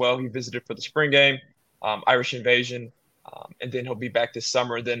visit as well. He visited for the spring game, Irish Invasion, and then he'll be back this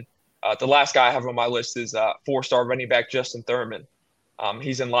summer. Then the last guy I have on my list is 4-star running back Justin Thurman.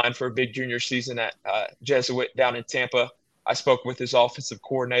 He's in line for a big junior season at Jesuit down in Tampa. I spoke with his offensive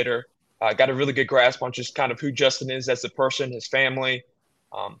coordinator. Got a really good grasp on just kind of who Justin is as a person, his family.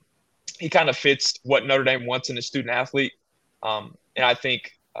 He kind of fits what Notre Dame wants in a student athlete. And I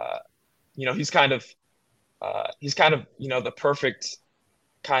think, he's kind of he's kind of, the perfect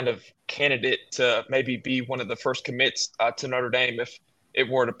kind of candidate to maybe be one of the first commits to Notre Dame if it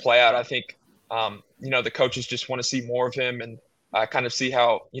were to play out. I think, the coaches just want to see more of him and kind of see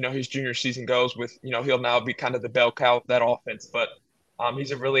how, his junior season goes with, he'll now be kind of the bell cow of that offense. But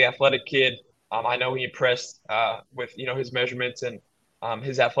he's a really athletic kid. I know he impressed with, his measurements and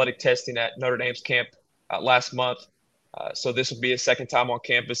his athletic testing at Notre Dame's camp last month. So this will be his second time on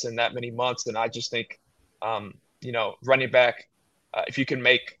campus in that many months. And I just think, running back, if you can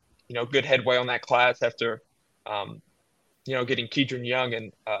make, good headway on that class after, getting Keidron Young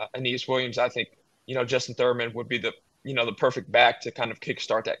and Aeneas Williams, I think, Justin Thurman would be the perfect back to kind of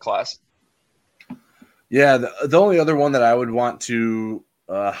kickstart that class. Yeah, the only other one that I would want to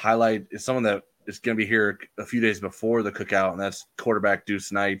highlight is someone that is going to be here a few days before the cookout, and that's quarterback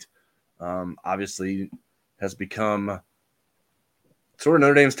Deuce Knight. Obviously has become sort of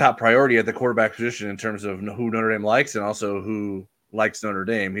Notre Dame's top priority at the quarterback position in terms of who Notre Dame likes and also who likes Notre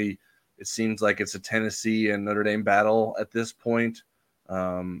Dame. It seems like it's a Tennessee and Notre Dame battle at this point.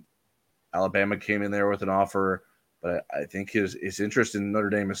 Alabama came in there with an offer, but I think his interest in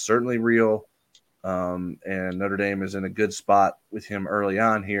Notre Dame is certainly real. And Notre Dame is in a good spot with him early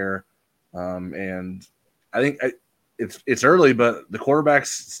on here. And I think it's early, but the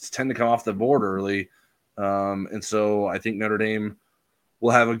quarterbacks tend to come off the board early. And so I think Notre Dame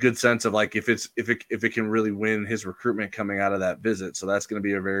will have a good sense of like if it can really win his recruitment coming out of that visit. So that's going to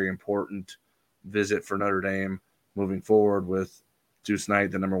be a very important visit for Notre Dame moving forward with Deuce Knight,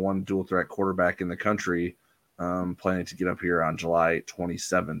 the number one dual threat quarterback in the country, planning to get up here on July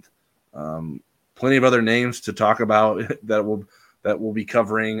 27th. Plenty of other names to talk about that we'll be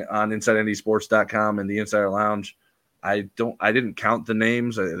covering on InsideNDSports.com and the Insider Lounge. I didn't count the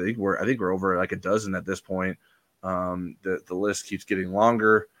names. I think we're over like a dozen at this point. The list keeps getting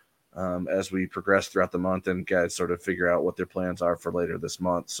longer as we progress throughout the month and guys sort of figure out what their plans are for later this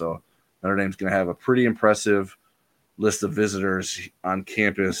month. So Notre Dame's going to have a pretty impressive list of visitors on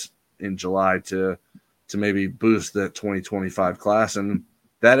campus in July to maybe boost that 2025 class. And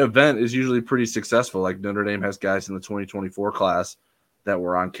that event is usually pretty successful. Like Notre Dame has guys in the 2024 class that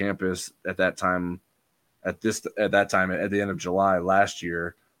were on campus at that time at the end of July last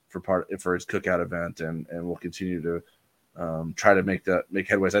year for its cookout event, and we'll continue to try to make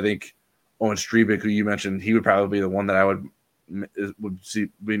headways. I think Owen Strebick, who you mentioned, he would probably be the one that I would see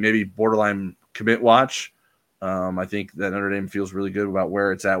maybe borderline commit watch. I think that Notre Dame feels really good about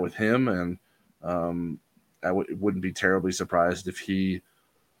where it's at with him, and I wouldn't be terribly surprised if he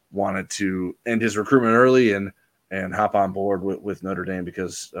wanted to end his recruitment early and hop on board with Notre Dame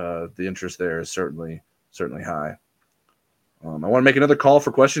because the interest there is certainly high. I want to make another call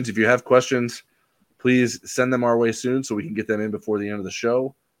for questions. If you have questions, please send them our way soon so we can get them in before the end of the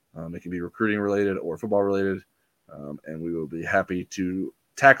show. It can be recruiting related or football related, and we will be happy to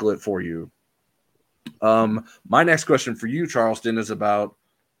tackle it for you. My next question for you, Charleston, is about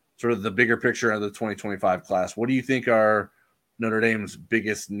sort of the bigger picture of the 2025 class. What do you think are Notre Dame's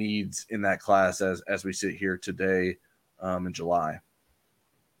biggest needs in that class as we sit here today in July?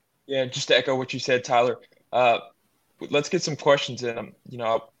 Yeah, just to echo what you said, Tyler, let's get some questions in.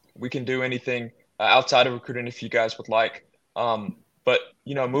 We can do anything outside of recruiting if you guys would like. But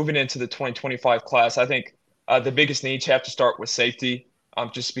moving into the 2025 class, I think the biggest needs have to start with safety,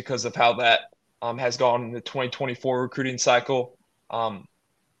 just because of how that has gone in the 2024 recruiting cycle.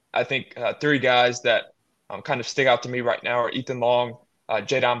 I think three guys that kind of stick out to me right now are Ethan Long,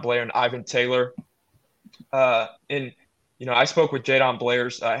 Jadon Blair, and Ivan Taylor. I spoke with Jadon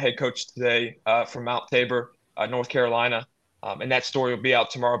Blair's head coach today from Mount Tabor, North Carolina, and that story will be out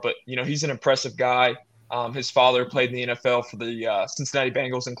tomorrow. But, he's an impressive guy. His father played in the NFL for the Cincinnati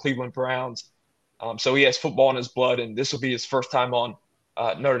Bengals and Cleveland Browns. So he has football in his blood, and this will be his first time on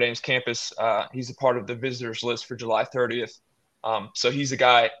Notre Dame's campus. He's a part of the visitors list for July 30th. So he's a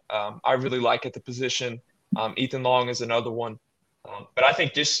guy I really like at the position. Ethan Long is another one. But I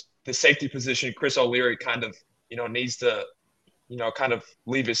think just the safety position, Chris O'Leary kind of, needs to, kind of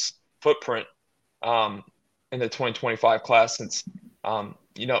leave his footprint in the 2025 class since,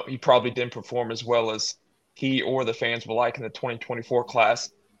 he probably didn't perform as well as he or the fans will like in the 2024 class.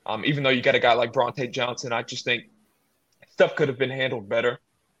 Even though you got a guy like Bronte Johnson, I just think stuff could have been handled better.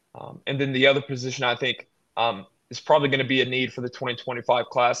 And then the other position I think is probably going to be a need for the 2025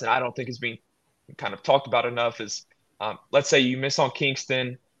 class, and I don't think is being kind of talked about enough is, let's say you miss on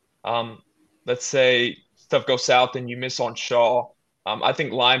Kingston. Let's say stuff goes south and you miss on Shaw. I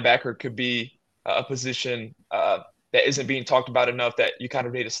think linebacker could be a position that isn't being talked about enough that you kind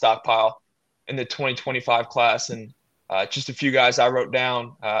of need a stockpile in the 2025 class. And just a few guys I wrote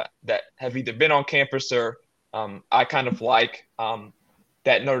down that have either been on campus or I kind of like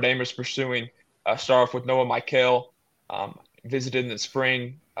that Notre Dame is pursuing. Start off with Noah Michael, visited in the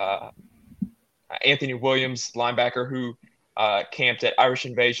spring. Anthony Williams, linebacker, who camped at Irish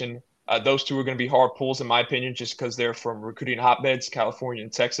Invasion. Those two are going to be hard pulls, in my opinion, just because they're from recruiting hotbeds, California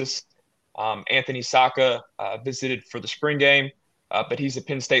and Texas. Anthony Saka visited for the spring game, but he's a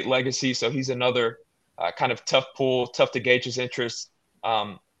Penn State legacy, so he's another kind of tough pull, tough to gauge his interest.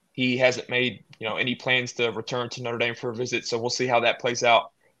 He hasn't made any plans to return to Notre Dame for a visit, so we'll see how that plays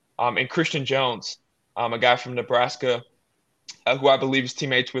out. And Christian Jones, a guy from Nebraska, who I believe is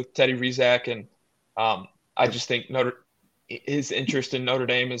teammates with Teddy Rizak, and I just think his interest in Notre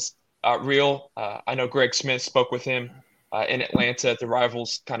Dame is real. I know Greg Smith spoke with him in Atlanta at the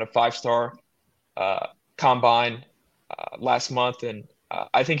Rivals kind of 5-star combine last month, and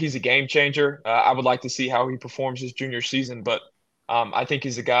I think he's a game changer. I would like to see how he performs his junior season, but I think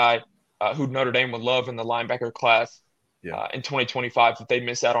he's a guy who Notre Dame would love in the linebacker class in 2025 if they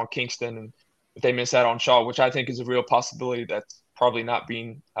miss out on Kingston and if they miss out on Shaw, which I think is a real possibility that's probably not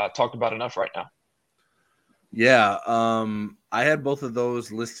being talked about enough right now. Yeah, I had both of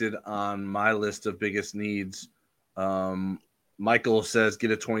those listed on my list of biggest needs. Michael says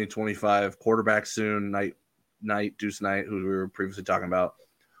get a 2025 quarterback soon. Deuce Knight, who we were previously talking about,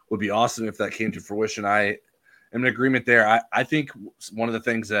 would be awesome if that came to fruition. I am in agreement there. I think one of the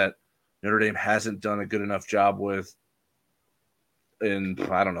things that Notre Dame hasn't done a good enough job with in,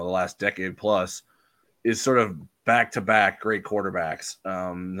 I don't know, the last decade plus is sort of back-to-back great quarterbacks.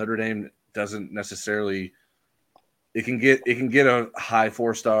 Notre Dame doesn't necessarily – it can get a high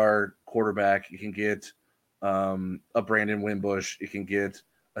 4-star quarterback. It can get a Brandon Wimbush. It can get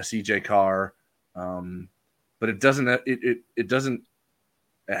a CJ Carr. But it hasn't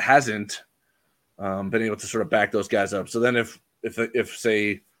been able to sort of back those guys up. So then if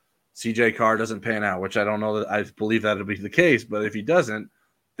say CJ Carr doesn't pan out, which I don't know that I believe that'll be the case, but if he doesn't,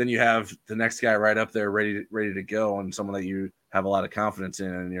 then you have the next guy right up there ready to go, and someone that you have a lot of confidence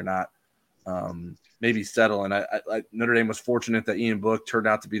in, and you're not maybe settling. Notre Dame was fortunate that Ian Book turned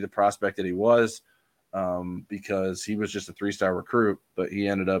out to be the prospect that he was, because he was just a 3-star recruit, but he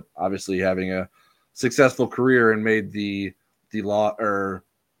ended up obviously having a successful career and made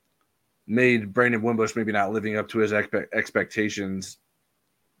made Brandon Wimbush maybe not living up to his expectations.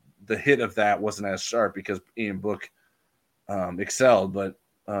 The hit of that wasn't as sharp because Ian Book excelled, but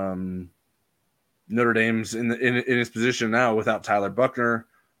Notre Dame's in his position now without Tyler Buckner.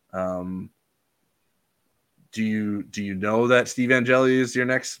 Do you know that Steve Angeli is your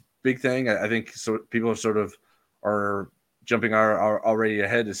next big thing? I think so. People are jumping already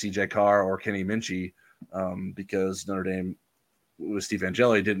ahead to CJ Carr or Kenny Minchie because Notre Dame with Steve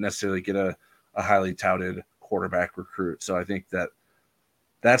Angeli didn't necessarily get a highly touted quarterback recruit. So I think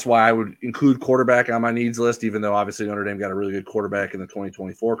that's why I would include quarterback on my needs list, even though obviously Notre Dame got a really good quarterback in the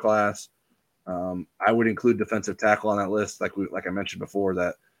 2024 class. I would include defensive tackle on that list, like I mentioned before.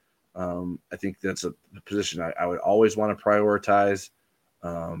 That I think that's a position I would always want to prioritize.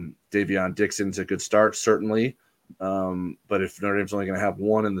 Davion Dixon's a good start, certainly. But if Notre Dame's only going to have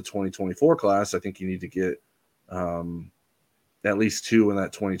one in the 2024 class, I think you need to get at least 2 in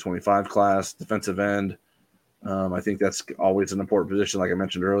that 2025 class. Defensive end, I think that's always an important position, like I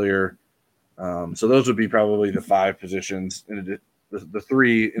mentioned earlier. So those would be probably the 5 positions, the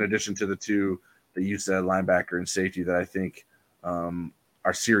 3 in addition to the 2 that you said, linebacker and safety, that I think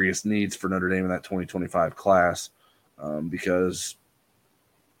are serious needs for Notre Dame in that 2025 class, because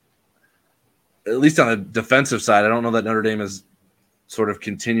at least on the defensive side, I don't know that Notre Dame has sort of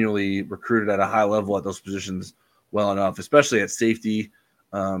continually recruited at a high level at those positions well enough, especially at safety.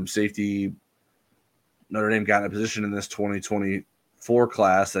 Safety, Notre Dame got in a position in this 2024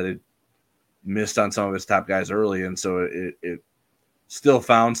 class that it missed on some of its top guys early, and so it still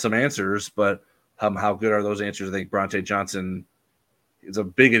found some answers, but how good are those answers? I think Bronte Johnson is a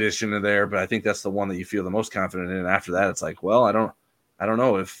big addition to there, but I think that's the one that you feel the most confident in. And after that, it's like, well, I don't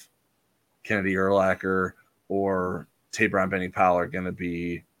know if Kennedy Urlacher or Tabron Benning-Powell are going to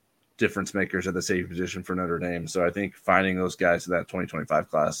be difference makers at the safety position for Notre Dame. So I think finding those guys in that 2025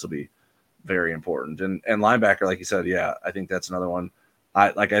 class will be very important. And linebacker, like you said, yeah, I think that's another one.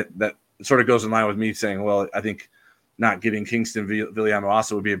 That sort of goes in line with me saying, well, I think not getting Kingston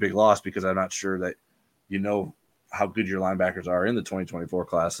Viliamu would be a big loss, because I'm not sure that how good your linebackers are in the 2024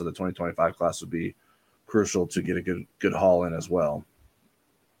 class. So the 2025 class would be crucial to get a good haul in as well.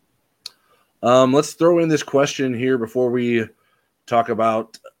 Let's throw in this question here before we talk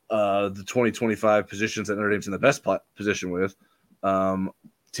about the 2025 positions that Notre Dame's in the best position with.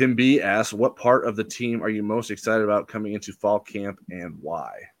 Tim B asks, what part of the team are you most excited about coming into fall camp and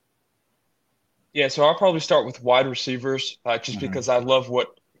why? Yeah, so I'll probably start with wide receivers, just Mhm. because I love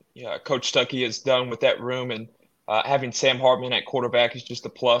what Coach Stuckey has done with that room, and having Sam Hartman at quarterback is just a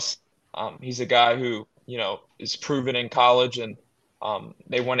plus. He's a guy who is proven in college, and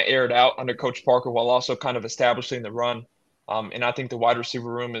they want to air it out under Coach Parker while also kind of establishing the run. And I think the wide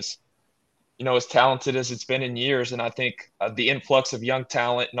receiver room is as talented as it's been in years, and I think the influx of young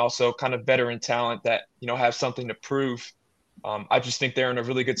talent and also kind of veteran talent that have something to prove. I just think they're in a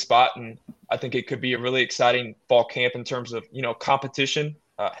really good spot, and I think it could be a really exciting fall camp in terms of competition,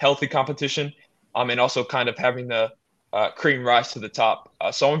 healthy competition, and also kind of having the cream rise to the top.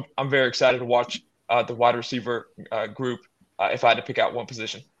 So I'm very excited to watch the wide receiver group if I had to pick out one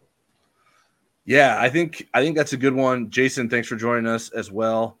position. Yeah, I think that's a good one. Jason, thanks for joining us as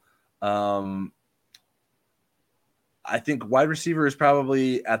well. Um, I think wide receiver is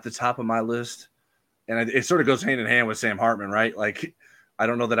probably at the top of my list, and it sort of goes hand in hand with Sam Hartman, right? Like, I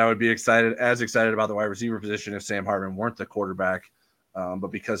don't know that I would be excited about the wide receiver position if Sam Hartman weren't the quarterback,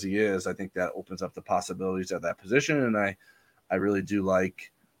 but because he is, I think that opens up the possibilities at that position, and I really do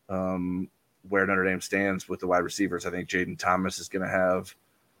like where Notre Dame stands with the wide receivers. I think Jaden Thomas is going to have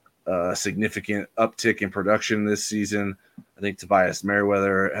a significant uptick in production this season. I think Tobias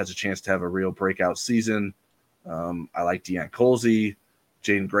Merriweather has a chance to have a real breakout season. I like Deion Colsey.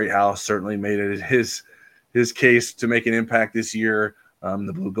 Jaden Greathouse certainly made it his case to make an impact this year.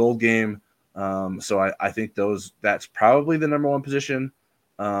 The blue gold game. So I think that's probably the number one position,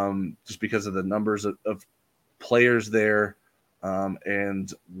 just because of the numbers of players there,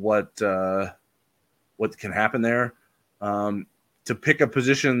 and what can happen there. To pick a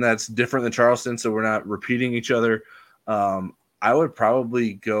position that's different than Charleston, so we're not repeating each other, I would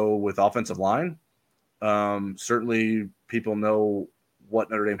probably go with offensive line. Certainly, people know what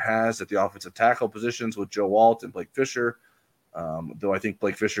Notre Dame has at the offensive tackle positions with Joe Alt and Blake Fisher. Though I think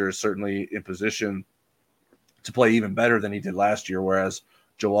Blake Fisher is certainly in position to play even better than he did last year, whereas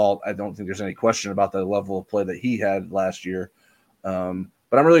Joe Alt, I don't think there's any question about the level of play that he had last year.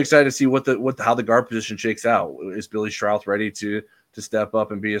 But I'm really excited to see how the guard position shakes out. Is Billy Strouth ready to step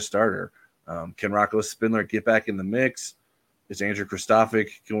up and be a starter? Can Rocco Spindler get back in the mix? Is Andrew Kristofic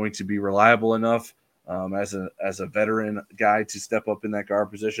going to be reliable enough as a veteran guy to step up in that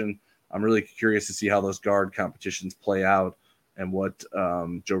guard position? I'm really curious to see how those guard competitions play out and what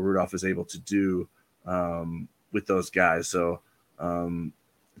Joe Rudolph is able to do with those guys. So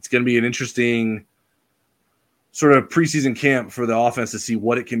it's going to be an interesting sort of preseason camp for the offense to see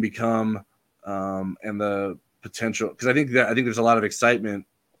what it can become, and the potential. Because I think there's a lot of excitement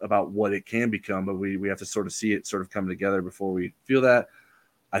about what it can become, but we have to sort of see it sort of come together before we feel that.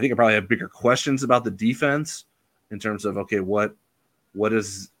 I think I probably have bigger questions about the defense in terms of, okay, what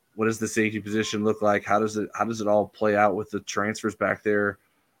does the safety position look like? How does it all play out with the transfers back there,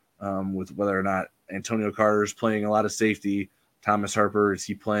 with whether or not Antonio Carter is playing a lot of safety, Thomas Harper, is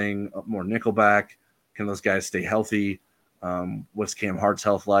he playing more nickelback? Can those guys stay healthy? What's Cam Hart's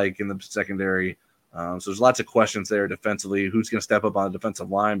health like in the secondary? So there's lots of questions there defensively. Who's going to step up on the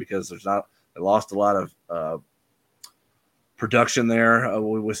defensive line, because they lost a lot of production there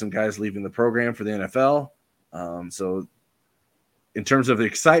with some guys leaving the program for the NFL. So in terms of the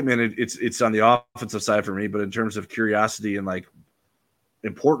excitement, it's on the offensive side for me, but in terms of curiosity and like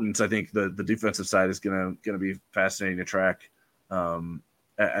importance, I think the defensive side is gonna be fascinating to track,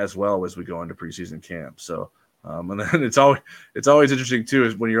 as well as we go into preseason camp. So and then it's always interesting too,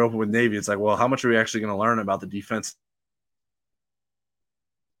 is when you're open with Navy, it's like, well, how much are we actually going to learn about the defense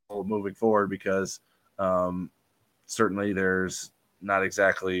moving forward? Because certainly there's not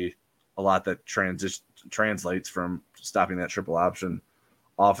exactly a lot that translates from stopping that triple option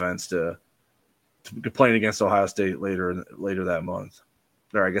offense to playing against Ohio State later that month.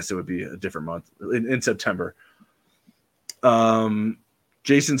 Or I guess it would be a different month in September.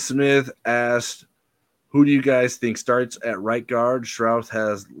 Jason Smith asked, who do you guys think starts at right guard? Strouth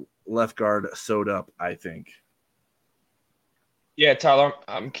has left guard sewed up, I think. Yeah, Tyler,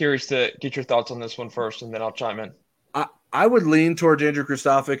 I'm curious to get your thoughts on this one first, and then I'll chime in. I would lean towards Andrew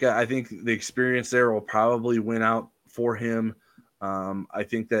Kristofic. I think the experience there will probably win out for him. I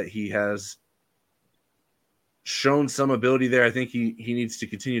think that he has shown some ability there. I think he needs to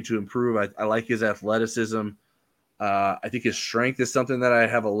continue to improve. I like his athleticism. I think his strength is something that I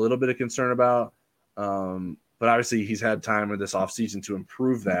have a little bit of concern about. But obviously he's had time in this offseason to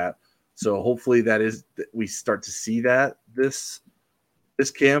improve that. So hopefully we start to see that this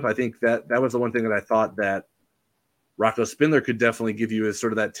camp. I think that was the one thing that I thought that Rocco Spindler could definitely give you, is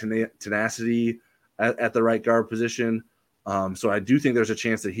sort of that tenacity at the right guard position. So I do think there's a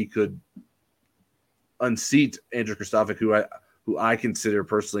chance that he could unseat Andrew Kristofic, who I consider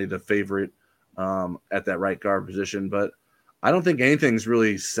personally the favorite at that right guard position. But I don't think anything's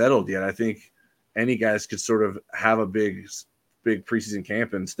really settled yet. I think any guys could sort of have a big preseason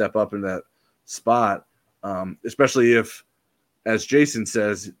camp and step up in that spot, especially if, as Jason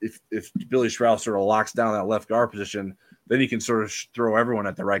says, if Billy Strauss sort of locks down that left guard position, then he can sort of throw everyone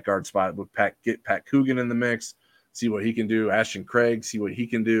at the right guard spot. Get Pat Coogan in the mix, see what he can do. Ashton Craig, see what he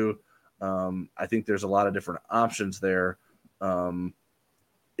can do. I think there's a lot of different options there.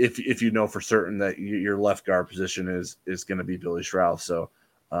 If you know for certain that your left guard position is going to be Billy Strauss. So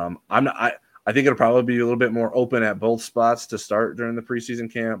I think it'll probably be a little bit more open at both spots to start during the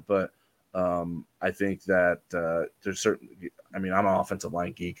preseason camp, but I think that there's certain. I mean, I'm an offensive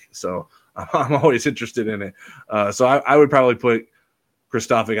line geek, so I'm always interested in it. So I would probably put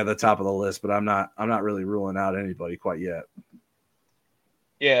Kristofic at the top of the list, but I'm not really ruling out anybody quite yet.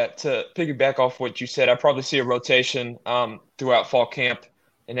 Yeah, to piggyback off what you said, I probably see a rotation throughout fall camp,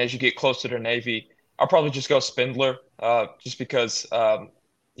 and as you get closer to Navy, I'll probably just go Spindler, just because one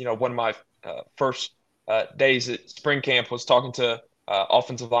of my first days at spring camp was talking to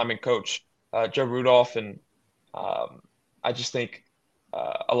offensive lineman coach Joe Rudolph, and I just think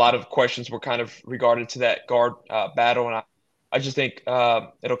a lot of questions were kind of regarded to that guard battle, and I just think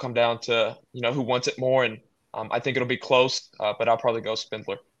it'll come down to who wants it more, and I think it'll be close, but I'll probably go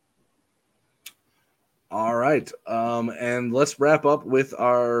Spindler. All right, and let's wrap up with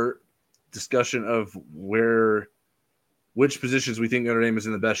our discussion of which positions we think Notre Dame is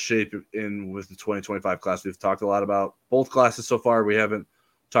in the best shape in with the 2025 class. We've talked a lot about both classes so far. We haven't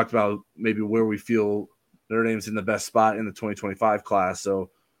talked about maybe where we feel Notre Dame's in the best spot in the 2025 class. So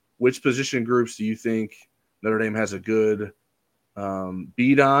which position groups do you think Notre Dame has a good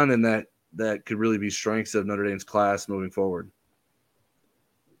beat on, and that could really be strengths of Notre Dame's class moving forward?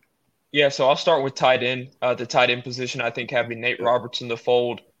 Yeah, so I'll start with tight end. The tight end position, I think having Nate Roberts in the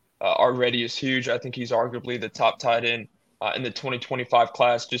fold already is huge. I think he's arguably the top tight end in the 2025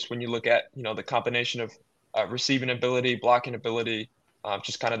 class, just when you look at, the combination of receiving ability, blocking ability,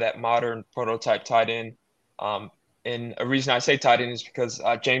 just kind of that modern prototype tight end. And a reason I say tight end is because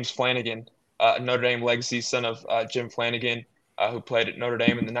James Flanagan, Notre Dame legacy, son of Jim Flanagan, who played at Notre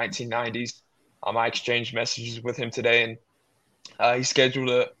Dame in the 1990s. I exchanged messages with him today, and he's scheduled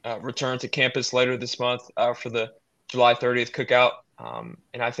to return to campus later this month for the July 30th cookout.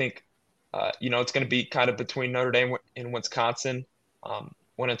 And I think, it's going to be kind of between Notre Dame and Wisconsin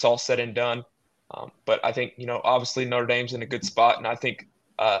when it's all said and done. But I think, obviously Notre Dame's in a good spot, and I think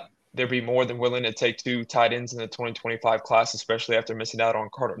they'll be more than willing to take two tight ends in the 2025 class, especially after missing out on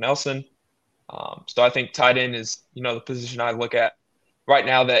Carter Nelson. So I think tight end is, the position I look at right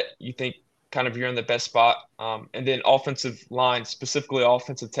now that you think kind of you're in the best spot. And then offensive line, specifically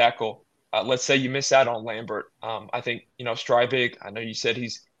offensive tackle. Let's say you miss out on Lambert. I think, Strybig, I know you said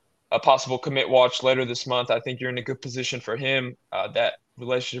he's a possible commit watch later this month. I think you're in a good position for him. That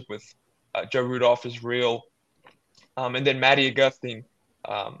relationship with Joe Rudolph is real. And then Matty Augustine,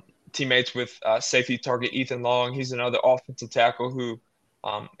 teammates with safety target Ethan Long. He's another offensive tackle who,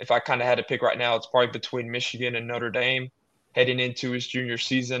 if I kind of had to pick right now, it's probably between Michigan and Notre Dame heading into his junior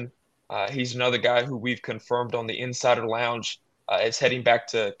season. He's another guy who we've confirmed on the Insider Lounge is heading back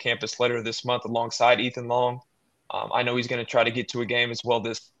to campus later this month alongside Ethan Long. I know he's going to try to get to a game as well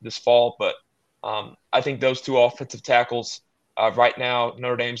this fall, but I think those two offensive tackles right now,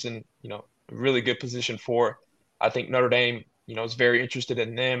 Notre Dame's in a really good position for. I think Notre Dame is very interested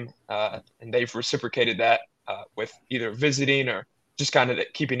in them, and they've reciprocated that with either visiting or just kind of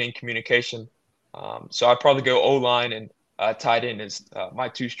keeping in communication. So I'd probably go O-line and tight end is my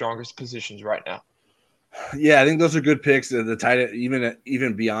two strongest positions right now. Yeah, I think those are good picks. The tight end,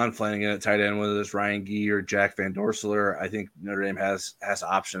 even beyond Flanagan at tight end, whether it's Ryan Gee or Jack Van Dorselaar, I think Notre Dame has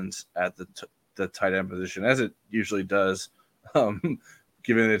options at the tight end position, as it usually does,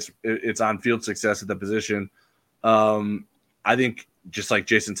 given its on-field success at the position. I think, just like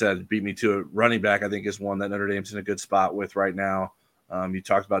Jason said, beat me to it. Running back, I think, is one that Notre Dame's in a good spot with right now. You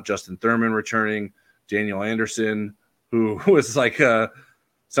talked about Justin Thurman returning, Daniel Anderson, who was like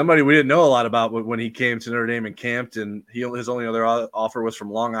somebody we didn't know a lot about when he came to Notre Dame and camped, and his only other offer was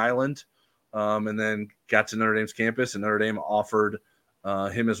from Long Island, and then got to Notre Dame's campus, and Notre Dame offered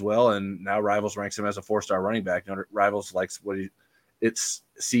him as well, and now Rivals ranks him as a 4-star running back. Rivals likes what it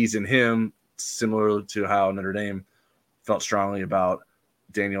sees in him, similar to how Notre Dame felt strongly about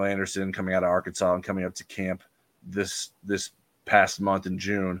Daniel Anderson coming out of Arkansas and coming up to camp this past month in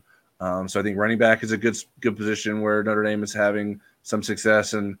June. So I think running back is a good position where Notre Dame is having some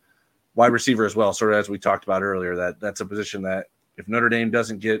success, and wide receiver as well, sort of as we talked about earlier. That's a position that if Notre Dame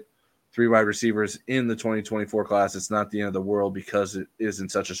doesn't get 3 wide receivers in the 2024 class, it's not the end of the world because it is in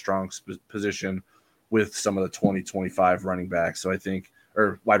such a strong position with some of the 2025 running backs. So I think,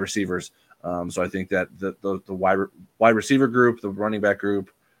 or wide receivers. So I think that the wide receiver group, the running back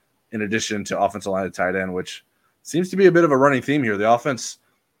group, in addition to offensive line and tight end, which seems to be a bit of a running theme here. The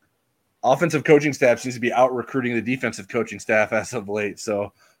offensive coaching staff seems to be out recruiting the defensive coaching staff as of late.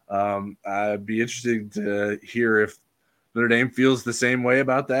 So I'd be interested to hear if Notre Dame feels the same way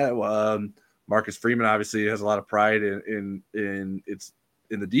about that. Marcus Freeman obviously has a lot of pride in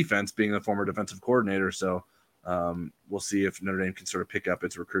the defense, being the former defensive coordinator. So we'll see if Notre Dame can sort of pick up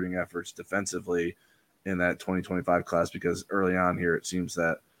its recruiting efforts defensively in that 2025 class, because early on here it seems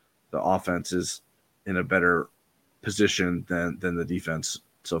that the offense is in a better position than the defense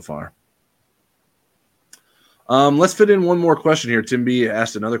so far. Let's fit in one more question here. Tim B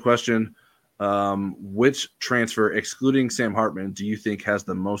asked another question. Which transfer, excluding Sam Hartman, do you think has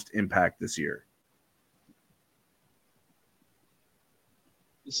the most impact this year?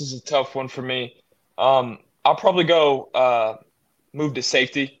 This is a tough one for me. I'll probably go move to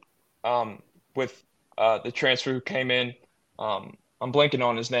safety with the transfer who came in. I'm blanking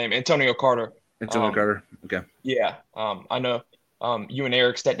on his name, Antonio Carter. Antonio Carter. Okay. Yeah. I know you and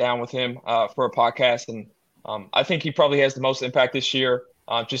Eric sat down with him for a podcast, and I think he probably has the most impact this year.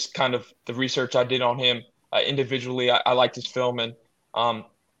 Just kind of the research I did on him individually. I liked his film, and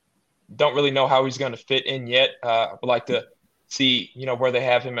don't really know how he's going to fit in yet. I would like to see, where they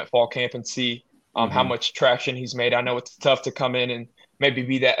have him at fall camp and see how much traction he's made. I know it's tough to come in and maybe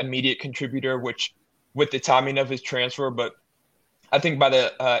be that immediate contributor, which with the timing of his transfer, but I think by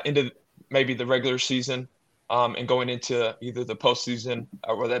the end of maybe the regular season and going into either the postseason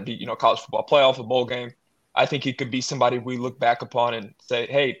or whether that be, college football playoff, a bowl game, I think he could be somebody we look back upon and say,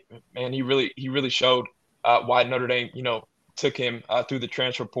 hey, man, he really showed why Notre Dame, took him through the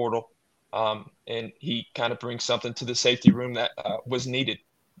transfer portal. And he kind of brings something to the safety room that was needed.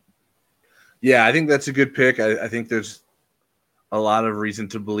 Yeah, I think that's a good pick. I think there's a lot of reason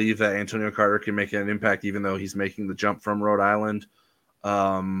to believe that Antonio Carter can make an impact, even though he's making the jump from Rhode Island.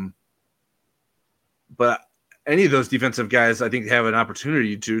 But any of those defensive guys, I think, have an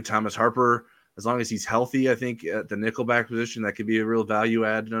opportunity to. Thomas Harper, as long as he's healthy, I think at the nickelback position, that could be a real value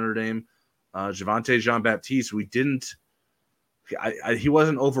add to Notre Dame. Javonte Jean-Baptiste, he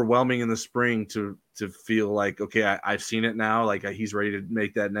wasn't overwhelming in the spring to feel like, okay, I've seen it now. Like he's ready to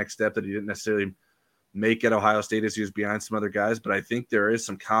make that next step that he didn't necessarily make at Ohio State as he was behind some other guys. But I think there is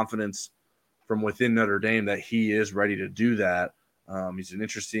some confidence from within Notre Dame that he is ready to do that. He's an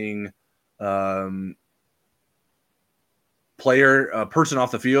interesting player, person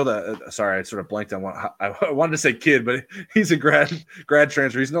off the field. Sorry, I sort of blanked on one. I wanted to say kid, but he's a grad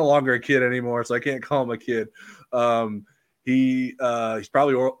transfer. He's no longer a kid anymore, so I can't call him a kid. He's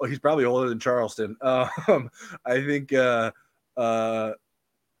probably older than Charleston. I think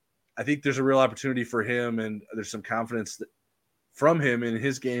there's a real opportunity for him, and there's some confidence from him in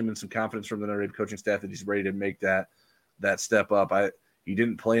his game, and some confidence from the Notre Dame coaching staff that he's ready to make that step up. He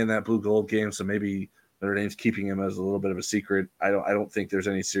didn't play in that blue gold game, so maybe Notre Dame's keeping him as a little bit of a secret. I don't think there's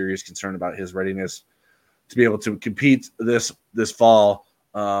any serious concern about his readiness to be able to compete this fall.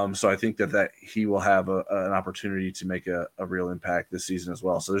 So I think that he will have an opportunity to make a real impact this season as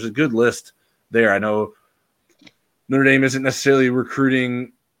well. So there's a good list there. I know Notre Dame isn't necessarily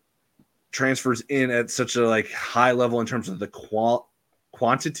recruiting transfers in at such a high level in terms of the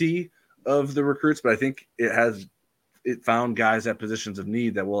quantity of the recruits, but I think it found guys at positions of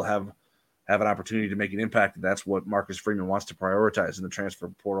need that will have an opportunity to make an impact. And that's what Marcus Freeman wants to prioritize in the transfer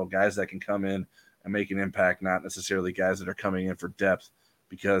portal, guys that can come in and make an impact, not necessarily guys that are coming in for depth.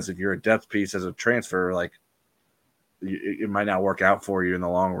 Because if you're a depth piece as a transfer, it might not work out for you in the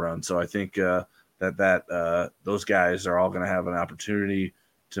long run. So I think that those guys are all going to have an opportunity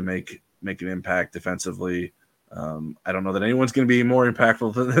to make an impact defensively. I don't know that anyone's going to be more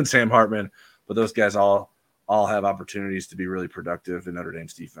impactful than Sam Hartman, but those guys all have opportunities to be really productive in Notre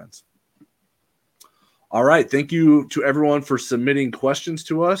Dame's defense. All right. Thank you to everyone for submitting questions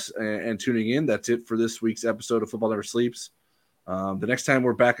to us and tuning in. That's it for this week's episode of Football Never Sleeps. The next time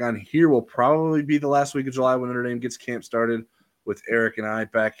we're back on here will probably be the last week of July when Notre Dame gets camp started, with Eric and I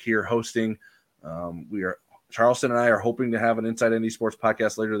back here hosting. Charleston and I are hoping to have an Inside ND Sports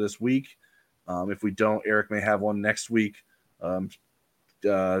podcast later this week. If we don't, Eric may have one next week.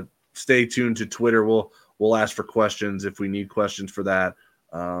 Stay tuned to Twitter. We'll ask for questions if we need questions for that.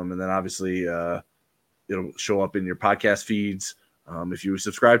 And then obviously it'll show up in your podcast feeds. If you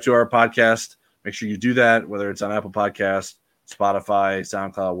subscribe to our podcast, make sure you do that, whether it's on Apple Podcasts, Spotify,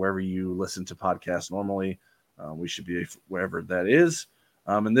 SoundCloud, wherever you listen to podcasts normally. We should be wherever that is.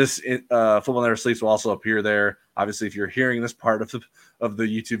 And this Football Never Sleeps will also appear there. Obviously, if you're hearing this part of the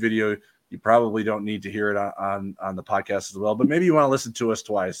YouTube video, you probably don't need to hear it on the podcast as well. But maybe you want to listen to us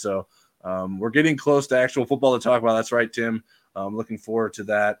twice. So we're getting close to actual football to talk about. That's right, Tim. Looking forward to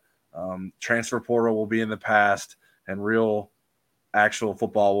that. Transfer portal will be in the past, and real actual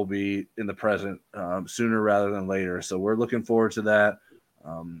football will be in the present sooner rather than later. So we're looking forward to that.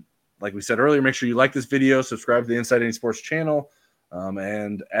 Like we said earlier, make sure you like this video, subscribe to the Inside Any Sports channel.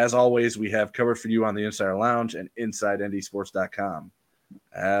 And as always, we have covered for you on the Insider Lounge and InsideNDSports.com.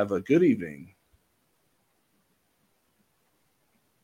 Have a good evening.